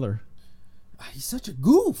little brother. He's such a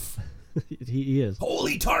goof. he is.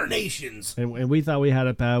 Holy tarnations. And we thought we had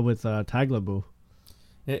it bad with Tagliabue.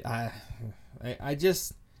 I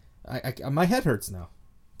just my head hurts now.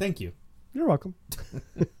 Thank you. You're welcome.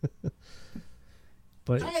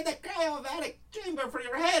 But Try the cryogenic chamber for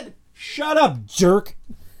your head. Shut up, jerk.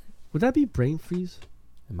 would that be brain freeze?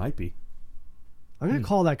 It might be. I'm gonna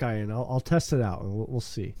call that guy in. I'll test it out and we'll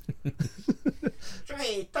see. Try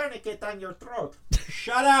a tourniquet on your throat.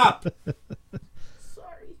 Shut up.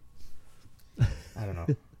 Sorry. I don't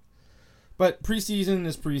know. But preseason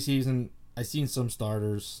is preseason. I seen some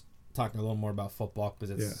starters talking a little more about football because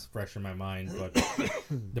it's fresh in my mind. But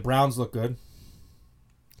the Browns look good.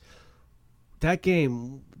 That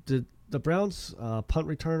game, did the Browns punt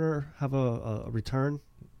returner have a return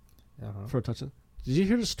for a touchdown? Did you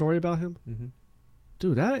hear the story about him? Mm-hmm.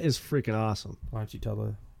 Dude, that is freaking awesome. Why don't you tell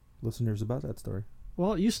the listeners about that story?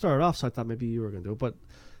 Well, you started off, so I thought maybe you were going to do it. But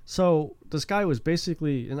so this guy was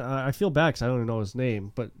basically, and I feel bad because I don't even know his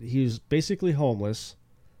name, but he's basically homeless.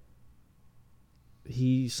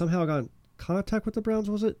 He somehow got in contact with the Browns,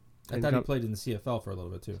 was it? I thought he played in the CFL for a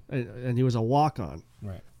little bit too. And he was a walk-on.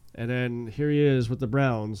 Right. And then here he is with the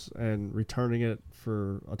Browns and returning it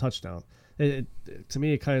for a touchdown. To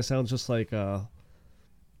me, it kind of sounds just like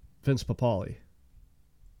Vince Papale.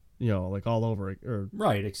 You know, like all over it. Or,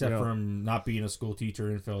 Right, except you know, for him not being a school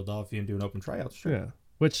teacher in Philadelphia and doing open tryouts. Sure. yeah.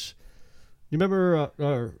 Which, you remember,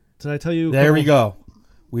 did I tell you? There we go.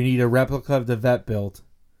 We need a replica of the vet built,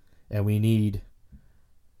 and we need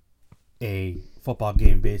a football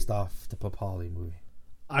game based off the Papali movie.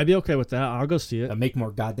 I'd be okay with that. I'll go see it. That make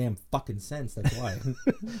more goddamn fucking sense. That's why.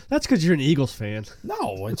 That's because you're an Eagles fan.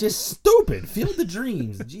 No, it's just stupid. Field of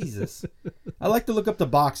Dreams. Jesus. I like to look up the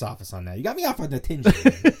box office on that. You got me off on the tangent.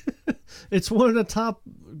 It's one of the top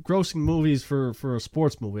grossing movies for a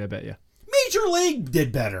sports movie, I bet you. Major League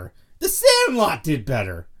did better. The Sandlot did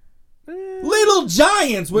better. Little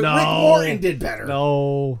Giants with No. Rick Morton did better.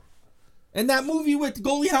 No. And that movie with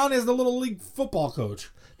Goldie Hawn as the Little League football coach.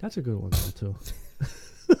 That's a good one, though, too.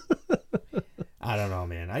 I don't know,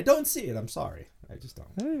 man. I don't see it. I'm sorry. I just don't.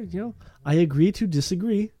 Hey, you know, I agree to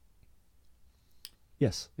disagree.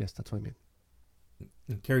 Yes, that's what I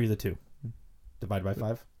mean. Carry the 2. Divided by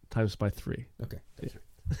 5. Times by 3. Okay.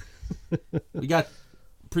 We got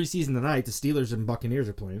preseason tonight. The Steelers and Buccaneers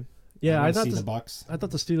are playing. Yeah, I thought thought the Bucks. the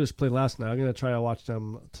Steelers played last night. I'm gonna try to watch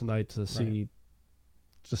them tonight to see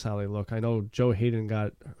just how they look. I know Joe Hayden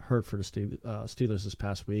got hurt for the Steelers this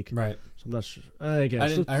past week, Right. so I'm not sure. I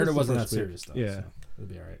guess I heard it wasn't that first week. serious though. Yeah, So it'll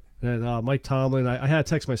be all right. and Mike Tomlin. I had to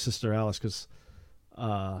text my sister Alice because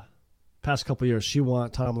past couple of years she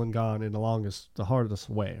wanted Tomlin gone in the hardest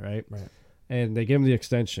way, right? Right. And they gave him the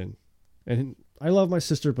extension. And I love my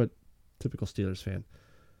sister, but typical Steelers fan.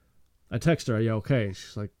 I text her, "Are you okay?" And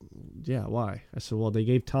she's like, "Yeah, why?" I said, "Well, they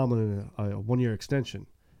gave Tomlin a 1-year extension."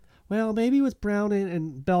 Well, maybe with Brown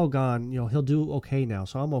and Bell gone, he'll do okay now,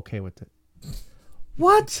 so I'm okay with it.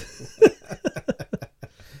 What?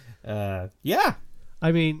 Yeah.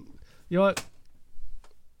 I mean, you know what?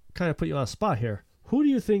 Kind of put you on a spot here. Who do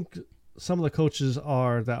you think some of the coaches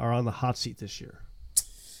are that are on the hot seat this year?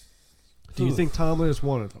 Do you think Tomlin is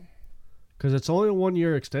one of them? Because it's only a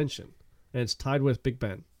 1-year extension, and it's tied with Big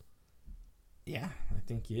Ben. Yeah, I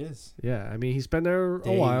think he is. Yeah, I mean, he's been there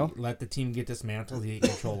They a while. let the team get dismantled. He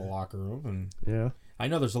control the locker room, and Yeah. I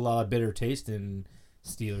know there's a lot of bitter taste in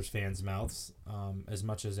Steelers fans' mouths. As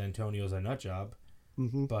much as Antonio's a nut job,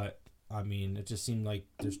 Mm-hmm. But I mean, it just seemed like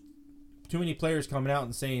there's too many players coming out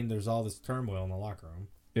and saying there's all this turmoil in the locker room.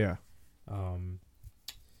 Yeah.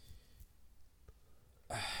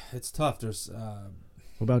 It's tough. There's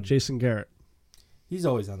What about Jason Garrett? he's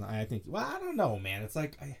always on the. I think. Well, I don't know, man. It's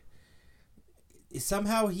like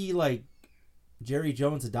somehow he like Jerry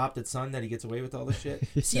Jones' adopted son that he gets away with all this shit.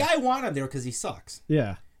 Yeah. See, I want him there because he sucks.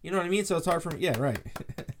 Yeah. You know what I mean? So it's hard for me. Yeah, right.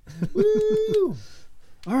 Woo!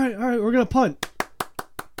 All right. We're gonna punt.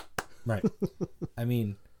 Right. I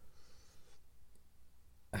mean,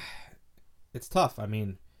 it's tough. I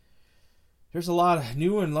mean, there's a lot of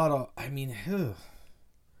new and a lot of. I mean,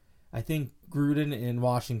 I think Gruden in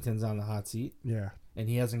Washington's on the hot seat, Yeah. and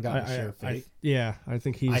he hasn't gotten a share fake. I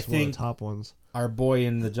think he's one of the top ones. Our boy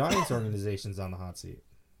in the Giants organization's on the hot seat.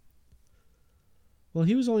 Well,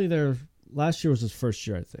 he was only there last year. Was his first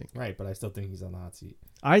year, I think. Right, but I still think he's on the hot seat.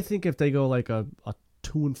 I think if they go like a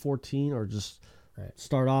 2-14 or just Right.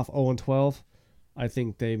 start off 0-12, I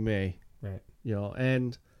think they may. Right. You know,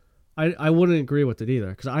 and I wouldn't agree with it either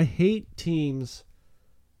because I hate teams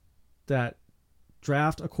that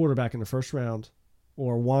draft a quarterback in the first round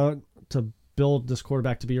or want to build this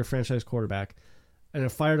quarterback to be your franchise quarterback and then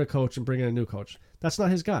fire the coach and bring in a new coach. That's not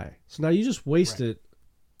his guy. So now you just wasted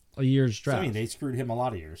a year's So, draft. I mean, they screwed him a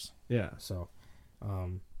lot of years. Yeah. So,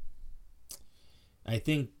 I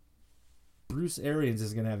think Bruce Arians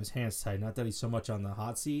is going to have his hands tied. Not that he's so much on the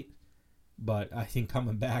hot seat, but I think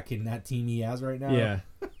coming back in that team he has right now, Yeah.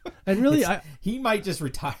 And really, he might just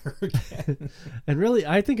retire again.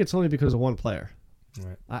 I think it's only because of one player.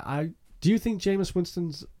 Right. Do you think Jameis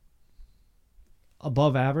Winston's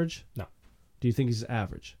above average? No. Do you think he's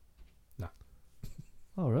average? No.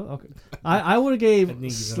 Oh, really? Okay. I would have gave I think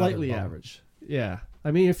he's slightly another bum. average. Yeah.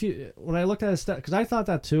 I mean, when I looked at his stats, because I thought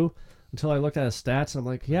that too until I looked at his stats, and I'm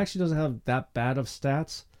like, he actually doesn't have that bad of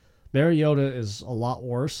stats. Mariota is a lot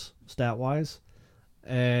worse stat-wise,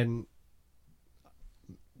 and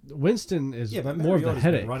Winston is Yeah, but more of a Mariota's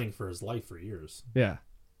headache. been running for his life for years. Yeah.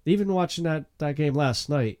 Even watching that game last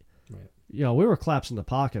night, Right. you know, we were collapsing the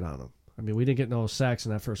pocket on him. I mean, we didn't get no sacks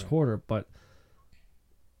in that first quarter, but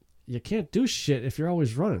you can't do shit if you're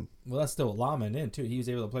always running. Well, that's still Lawman in, too. He was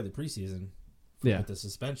able to play the preseason Yeah. with the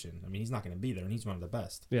suspension. I mean, he's not going to be there, and he's one of the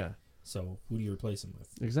best. Yeah. So who do you replace him with?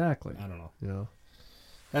 Exactly. I don't know. You know?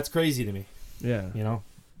 That's crazy to me. Yeah. You know?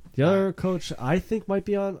 The other coach I think might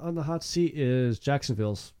be on the hot seat is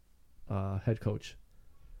Jacksonville's head coach.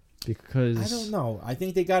 Because I don't know. I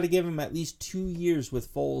think they got to give him at least 2 years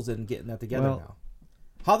with Foles and getting that together Well- now.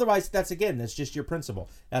 Otherwise, that's just your principle.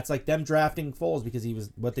 That's like them drafting Foles because he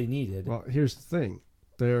was what they needed. Well, here's the thing.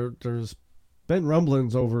 There's been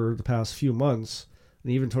rumblings over the past few months,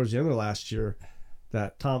 and even towards the end of last year,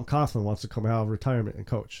 that Tom Coughlin wants to come out of retirement and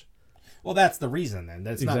coach. Well, that's the reason then.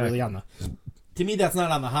 That's not Exactly. really on the... To me, that's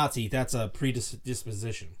not on the hot seat. That's a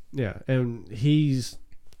predisposition. Yeah, and he's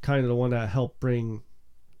kind of the one that helped bring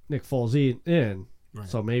Nick Foles in. Right.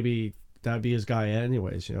 So maybe that'd be his guy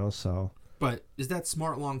anyways, you know, so... But is that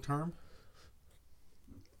smart long term?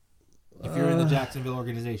 If you're in the Jacksonville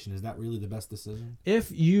organization, is that really the best decision?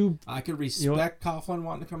 If you... I could respect Coughlin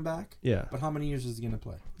wanting to come back. Yeah. But how many years is he going to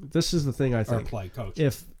play? This is the thing I Or think. play, coach?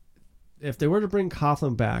 If they were to bring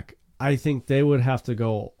Coughlin back, I think they would have to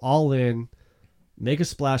go all in, make a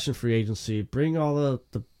splash in free agency, bring all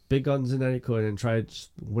the big guns in that he could, and try to just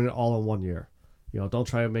win it all in 1 year. You know, don't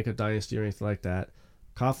try to make a dynasty or anything like that.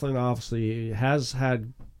 Coughlin obviously has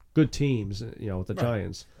had good teams, you know, with the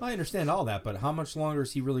Giants. I understand all that, but how much longer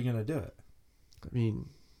is he really going to do it? I mean...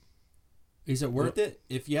 Is it worth it?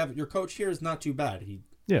 If you have your coach here is not too bad.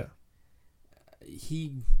 Yeah.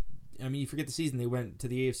 I mean, you forget the season they went to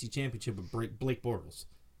the AFC Championship with Blake Bortles.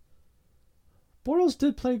 Bortles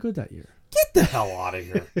did play good that year. Get the hell out of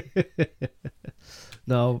here!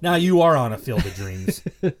 No. Now you are on a field of dreams,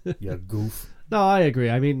 you goof. No, I agree.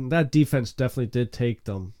 I mean, that defense definitely did take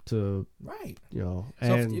them to, Right. you know...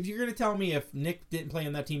 So And if you're going to tell me if Nick didn't play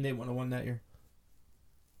on that team, they wouldn't have won that year?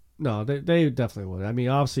 no, they definitely would. I mean,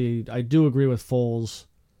 obviously, I do agree with Foles.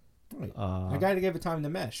 Right. I got to give it time to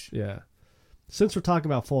mesh. Yeah. Since we're talking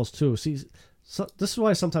about Foles too, see, this is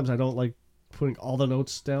why sometimes I don't like putting all the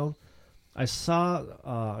notes down. I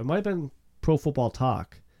saw it might have been Pro Football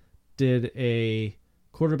Talk did a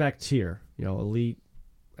quarterback tier, you know, elite,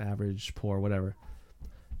 average, poor, whatever.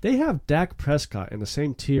 They have Dak Prescott in the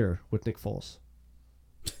same tier with Nick Foles.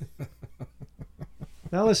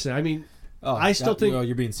 Now listen, I mean, I still think. Oh,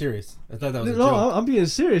 you're being serious. I thought that was a No, joke. I'm being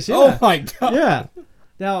serious. Yeah. Oh my god. Yeah.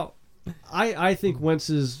 Now, I think Wentz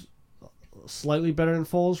is slightly better than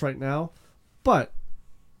Foles right now, but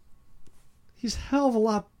he's a hell of a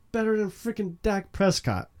lot better than freaking Dak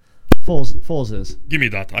Prescott. Foles is. Give me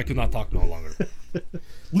that. I cannot talk no longer.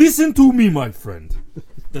 Listen to me, my friend.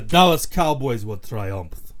 The Dallas Cowboys will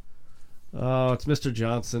triumph. Oh, it's Mr.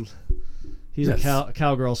 Johnson. He's Yes. a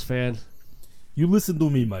Cowgirls fan. You listen to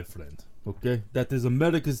me, my friend. Okay? That is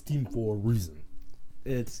America's team for a reason.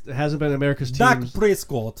 It hasn't been America's Dak team.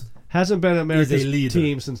 Prescott. Hasn't been America's leader.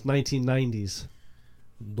 team since 1990s.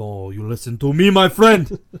 No, you listen to me, my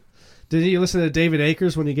friend. Did you listen to David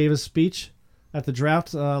Akers when he gave his speech at the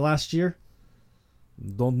draft last year?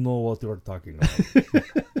 Don't know what you're talking about.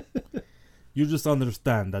 You just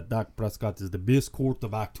understand that Dak Prescott is the best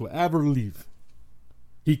quarterback to ever live.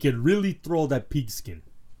 He can really throw that pigskin.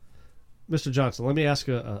 Mr. Johnson, let me ask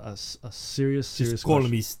you a serious Just call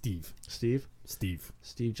question. me Steve. Steve? Steve.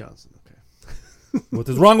 Johnson, okay. What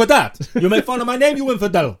is wrong with that? You make fun of my name, you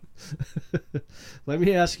infidel. Let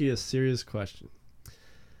me ask you a serious question.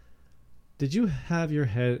 Did you have your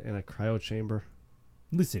head in a cryo chamber?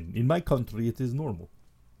 Listen, in my country, it is normal.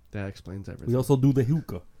 That explains We everything. also do the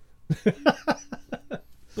hookah.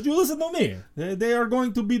 But you listen to me. They are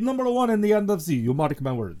going to be number one in the NFC. You mark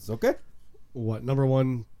my words, okay? What, number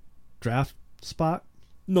one draft spot?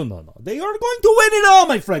 No. They are going to win it all,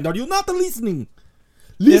 my friend. Are you not listening?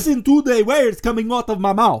 Listen to the words coming out of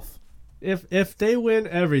my mouth. If they win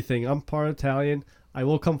everything, I'm part Italian. I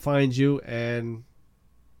will come find you and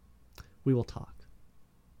we will talk.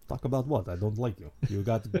 Talk about what? I don't like you. You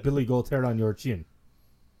got Billy Goat hair on your chin.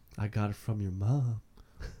 I got it from your mom.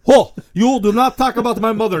 Oh, you do not talk about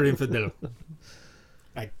my mother, infidel.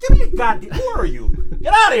 Give me God. Who are you?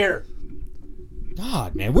 Get out of here.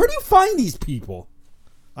 God, man, where do you find these people?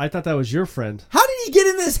 I thought that was your friend. How did he get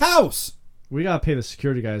in this house? We gotta pay the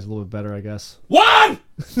security guys a little bit better, I guess. What?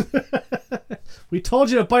 We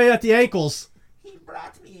told you to bite at the ankles. He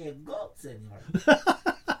brought me a goat, senor.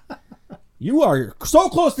 You are so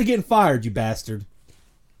close to getting fired, you bastard.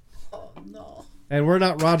 Oh, no. And we're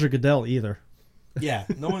not Roger Goodell either. Yeah,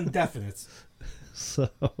 no indefinites. So,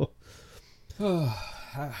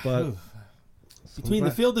 but Between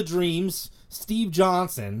the Field of Dreams, Steve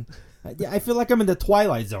Johnson, I feel like I'm in the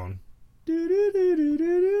Twilight Zone.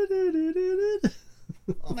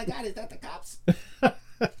 Oh, my God, is that the cops?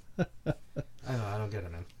 I don't get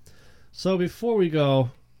it, man. So before we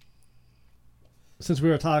go, since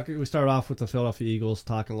we started off with the Philadelphia Eagles,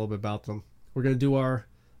 talking a little bit about them. We're gonna do our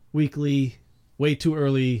weekly, way too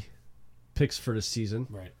early picks for the season.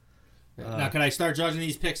 Right. Now, can I start judging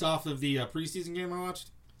these picks off of the preseason game I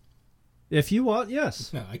watched? If you want,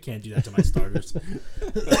 yes. No, I can't do that to my starters.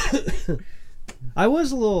 I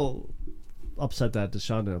was a little upset that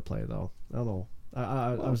Deshaun didn't play, though. I don't know.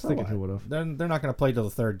 I was thinking who would have. They're not going to play till the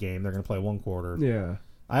third game. They're going to play one quarter. Yeah.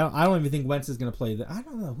 I don't even think Wentz is going to play. I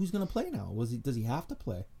don't know who's going to play now. Does he have to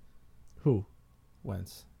play? Who?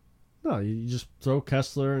 Wentz. No, you just throw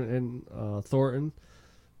Kessler and Thornton.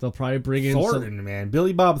 They'll probably bring in Thornton, man.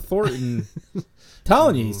 Billy Bob Thornton.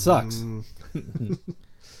 Telling you, he sucks.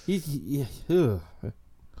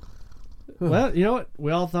 Well, you know what?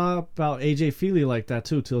 We all thought about AJ Feely like that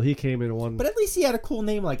too, till he came in and won. But at least he had a cool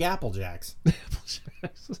name like Applejacks.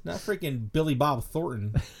 Not freaking Billy Bob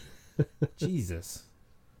Thornton. Jesus.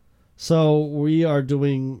 So we are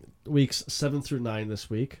doing weeks 7 through 9 this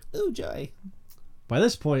week. Ooh, joy. By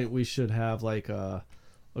this point, we should have like a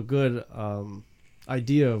good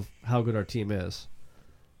idea of how good our team is.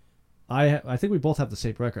 I think we both have the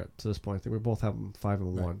same record to this point. I think we both have them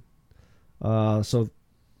 5-1. So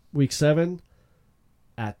week 7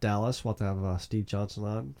 at Dallas, we'll have to have Steve Johnson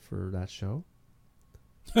on for that show.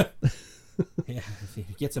 Yeah, if he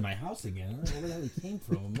gets in my house again, I don't know where the hell he came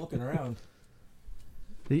from. I'm looking around.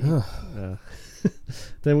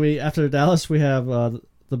 Then after Dallas, we have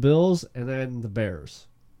the Bills and then the Bears.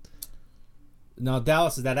 Now,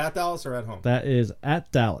 Dallas, is that at Dallas or at home? That is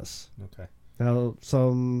at Dallas. Okay. Now,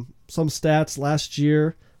 some stats last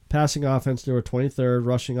year, passing offense, they were 23rd.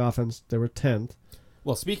 Rushing offense, they were 10th.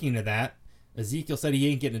 Well, speaking of that, Ezekiel said he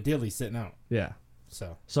ain't getting a deal. He's sitting out. Yeah.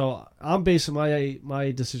 So I'm basing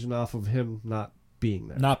my decision off of him not being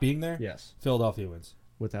there. not being there? Yes, Philadelphia wins.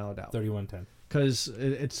 without a doubt. 31-10. Because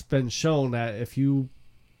it's been shown that if you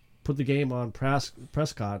put the game on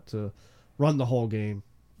Prescott to run the whole game,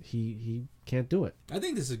 he can't do it. I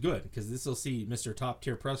think this is good because this will see Mr. Top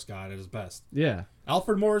Tier Prescott at his best. Yeah.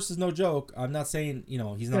 Alfred Morris is no joke. I'm not saying,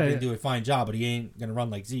 he's not going to do a fine job, but he ain't going to run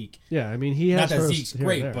like Zeke. Yeah, I mean, he has... Not that hurt Zeke's here and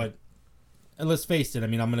great, there. but and let's face it,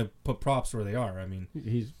 I'm going to put props where they are. I mean,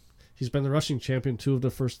 He's been the rushing champion 2 of the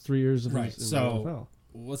first 3 years of right. his So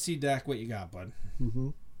let's see, Dak, what you got, bud. Mm-hmm.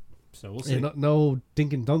 So we'll see. And no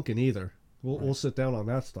Dinkin Duncan either. We'll sit down on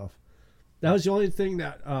that stuff. That was the only thing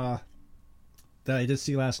that I did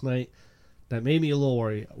see last night. that made me a little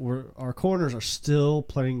worried. Our corners are still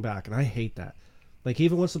playing back, and I hate that. Like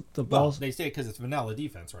even once the Well, balls, they say because it's vanilla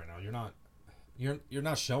defense right now. You're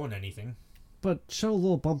not showing anything. but show a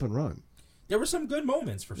little bump and run. There were some good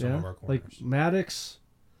moments for some of our corners. Like Maddox,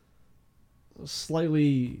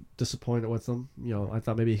 slightly disappointed with him. I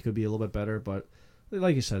thought maybe he could be a little bit better, but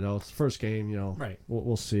like you said, it's the first game. Right.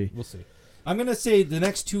 We'll see. We'll see. I'm gonna say the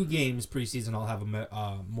next 2 games preseason, I'll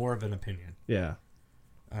have more of an opinion. Yeah,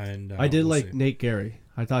 And I did we'll like see. Nate Gary.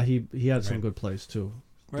 I thought he had some Right. good plays too.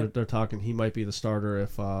 Right. They're talking he might be the starter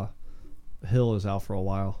if Hill is out for a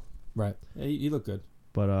while. Right. Yeah, you look good.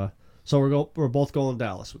 But so we're both going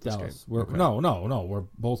Dallas with this Dallas. game. We're, Okay. No. We're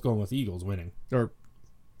both going with Eagles winning. Or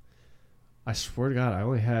I swear to God, I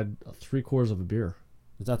only had 3/4 of a beer.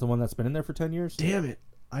 Is that the one that's been in there for 10 years? Damn it!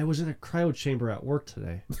 I was in a cryo chamber at work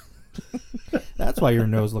today. That's why your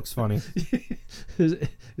nose looks funny. is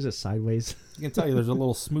it sideways? I can tell you there's a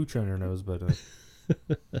little smooch on your nose, but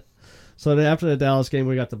So after the Dallas game,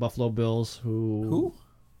 we got the Buffalo Bills. Who's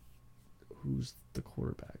the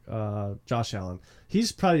quarterback? Josh Allen.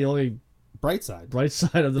 He's probably the only bright side. bright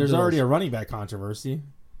side of the There's Bills. already a running back controversy.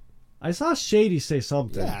 I saw Shady say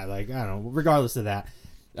something. Yeah, like I don't know. Regardless of that,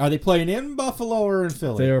 are they playing in Buffalo or in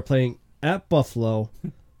Philly? They are playing at Buffalo.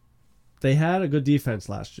 They had a good defense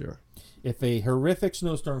last year. If a horrific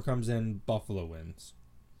snowstorm comes in, Buffalo wins.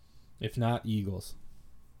 If not, Eagles.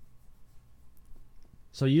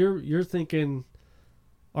 So you're thinking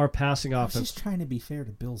our passing I was offense. just trying to be fair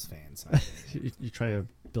to Bills fans. You're trying to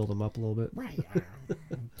build them up a little bit. Right.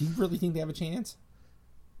 Do you really think they have a chance?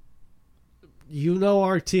 You know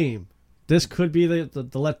our team. This could be the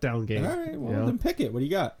letdown game. All right, well, you know? then pick it. What do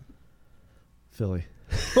you got? Philly.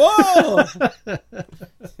 Whoa!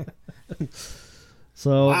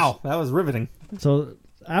 So Wow, that was riveting. So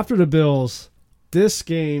after the Bills, this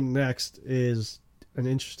game next is an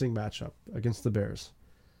interesting matchup against the Bears.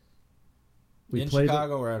 In played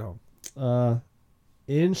Chicago or at home?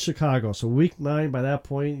 In Chicago. So week 9, by that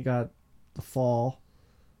point, you got the fall,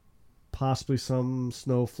 possibly some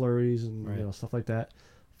snow flurries and Right. stuff like that.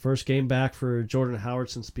 First game back for Jordan Howard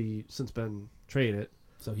since been traded.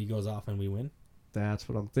 So he goes off and we win? That's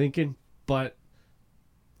what I'm thinking. But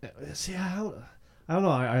see, I don't know.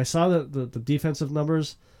 I saw the defensive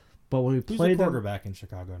numbers, but when we Who's played the quarterback in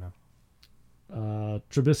Chicago now?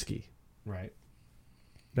 Trubisky. Right.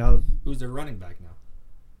 Now Who's their running back now?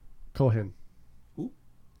 Cohen. Who?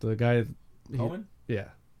 The guy. Cohen? Yeah.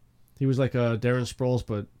 He was like Darren Sproles,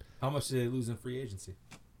 but How much did they lose in free agency?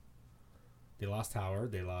 They lost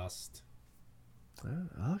Howard. They lost.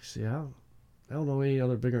 actually, I don't know any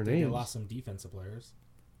other bigger They names. lost some defensive players.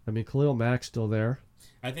 I mean, Khalil Mack's still there.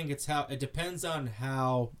 I think it depends on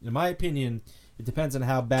how, in my opinion, it depends on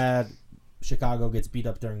how bad Chicago gets beat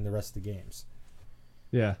up during the rest of the games.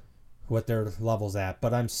 Yeah. What their level's at.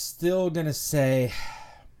 But I'm still going to say,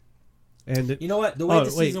 And you know what? The way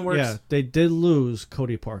the season works. Yeah, they did lose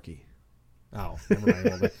Cody Parkey. Oh, never mind.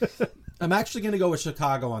 Well, but I'm actually going to go with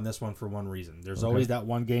Chicago on this one for one reason. There's always that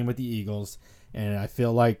one game with the Eagles, and I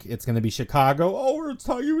feel like it's going to be Chicago. Oh, it's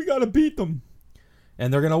Tiger. We got to beat them.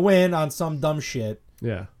 And they're going to win on some dumb shit,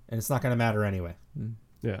 Yeah. and it's not going to matter anyway.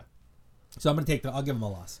 Yeah. So I'm going to I'll give them a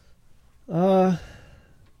loss.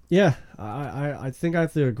 Yeah, I think I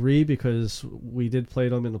have to agree because we did play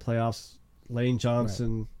them in the playoffs. Lane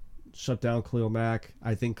Johnson shut down Khalil Mack.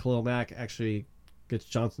 I think Khalil Mack actually gets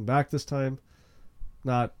Johnson back this time.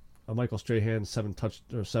 Not a Michael Strahan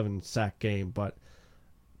 7 sack game, but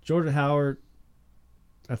Jordan Howard,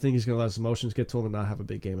 I think he's going to let his emotions get to him and not have a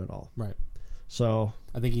big game at all. Right. So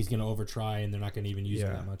I think he's going to overtry, and they're not going to even use him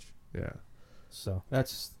Yeah. that much. yeah. So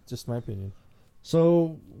that's just my opinion.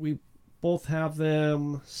 So we both have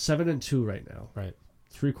them 7-2 right now. Right.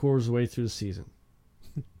 3/4 of the way through the season.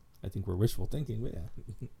 I think we're wishful thinking. But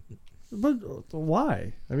yeah. But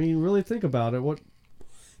why? I mean, really think about it. What?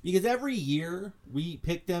 Because every year we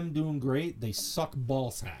pick them doing great, they suck ball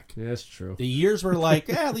sack. Yeah, that's true. The years were like,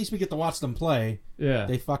 at least we get to watch them play. Yeah.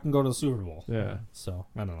 They fucking go to the Super Bowl. Yeah. So,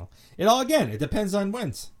 I don't know. It depends on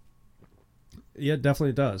wins. Yeah, it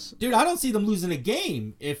definitely does. Dude, I don't see them losing a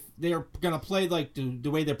game if they're going to play like the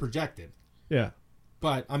way they're projected. Yeah.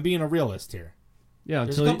 But I'm being a realist here. Yeah.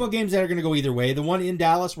 There's a couple of games that are going to go either way. The one in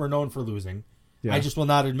Dallas, we're known for losing. Yeah. I just will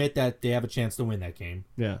not admit that they have a chance to win that game.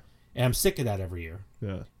 Yeah. And I'm sick of that every year.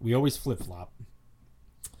 Yeah. We always flip-flop.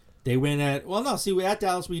 They win at... Well, no, see, at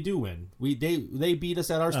Dallas, we do win. They beat us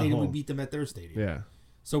at our stadium. We home. beat them at their stadium. Yeah.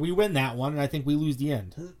 So we win that one, and I think we lose the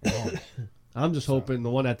end. I'm just hoping the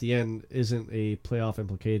one at the end isn't a playoff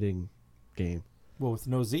implicating game. Well, with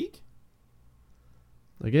no Zeke?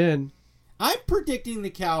 Again, I'm predicting the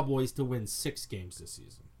Cowboys to win 6 games this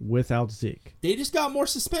season. without Zeke. They just got more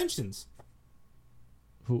suspensions.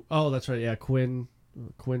 Who? Oh, that's right. Yeah, Quinn.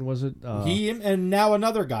 Quinn was it? He and now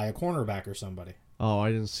another guy, a cornerback or somebody. Oh,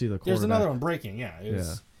 I didn't see the quarterback. There's another one breaking. Yeah,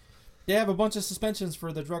 They have a bunch of suspensions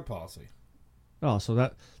for the drug policy. Oh,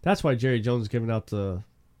 so that's why Jerry Jones is giving out the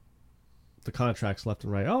contracts left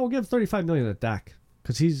and right. Oh, we'll give $35 million to Dak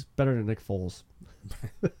because he's better than Nick Foles.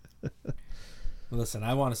 Listen,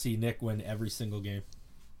 I want to see Nick win every single game.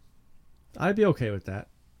 I'd be okay with that.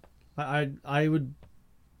 I would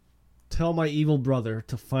tell my evil brother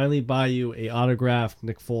to finally buy you a autographed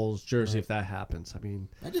Nick Foles jersey if that happens. I mean,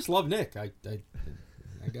 I just love Nick. I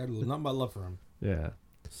got nothing but love for him. Yeah.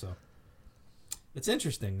 So it's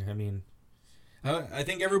interesting. I mean, I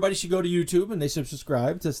think everybody should go to YouTube and they should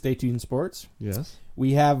subscribe to Stay Tuned Sports. Yes.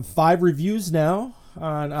 We have 5 reviews now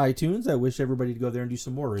on iTunes. I wish everybody to go there and do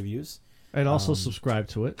some more reviews. And also subscribe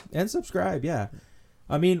to it. And subscribe, yeah.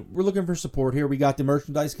 I mean, we're looking for support here. We got the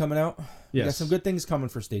merchandise coming out. We got Yes. some good things coming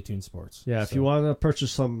for Stay Tuned Sports. Yeah, if you want to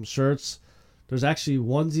purchase some shirts, there's actually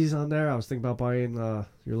onesies on there. I was thinking about buying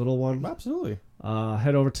your little one. Absolutely.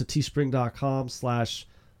 Head over to teespring.com/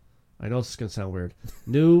 I know this is going to sound weird.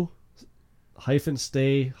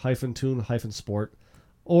 New-stay-tune-sport.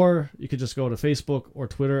 Or you could just go to Facebook or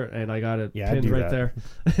Twitter, and I got it pinned right there.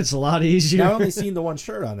 It's a lot easier. I've only seen the one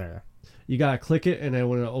shirt on there. You got to click it, and then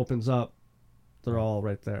when it opens up, they're all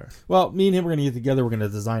right there. Well, me and him are going to get together. We're going to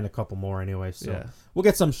design a couple more anyway. So Yeah. we'll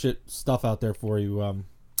get some stuff out there for you.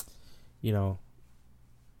 You know,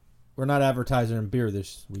 we're not advertising in beer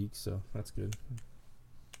this week, so that's good.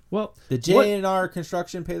 Well, Did J&R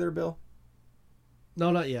Construction pay their bill? no,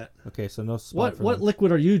 not yet. Okay, so no spot for What them.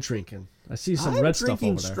 liquid are you drinking? I see some I'm red stuff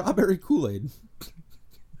drinking over there. strawberry Kool-Aid.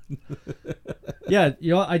 Yeah,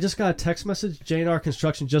 you know, I just got a text message. J&R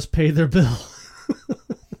Construction just paid their bill.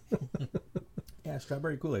 Yeah,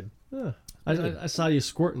 strawberry Kool-Aid. Yeah. I saw you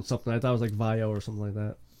squirting something. I thought it was like Vio or something like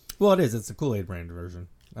that. Well, it is. It's a Kool-Aid brand version.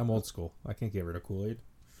 I'm old school. I can't get rid of Kool-Aid.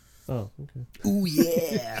 Oh, okay. Ooh,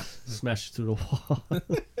 yeah. Smash it through the wall.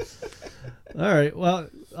 All right. Well,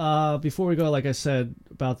 before we go, like I said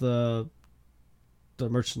about the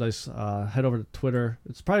merchandise, head over to Twitter.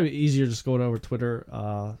 It's probably easier just going over to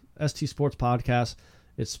Twitter. ST Sports Podcast.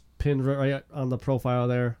 It's pinned right on the profile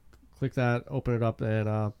there. Click that, open it up,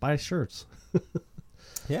 and buy shirts.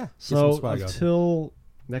 Yeah. So until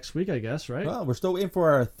next week, I guess, right? Well, we're still waiting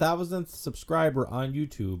for our 1,000th subscriber on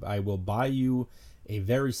YouTube. I will buy you a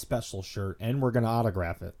very special shirt, and we're going to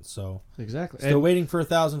autograph it. So Exactly. still waiting for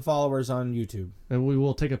 1,000 followers on YouTube. And we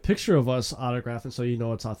will take a picture of us autographing so you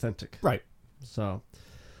know it's authentic. Right. So,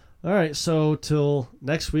 all right. So till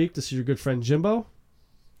next week, this is your good friend Jimbo.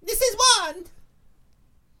 This is Juan.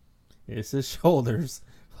 It's his shoulders.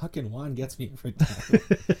 Fucking Juan gets me every time.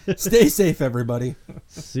 Stay safe, everybody.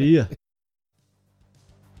 See ya.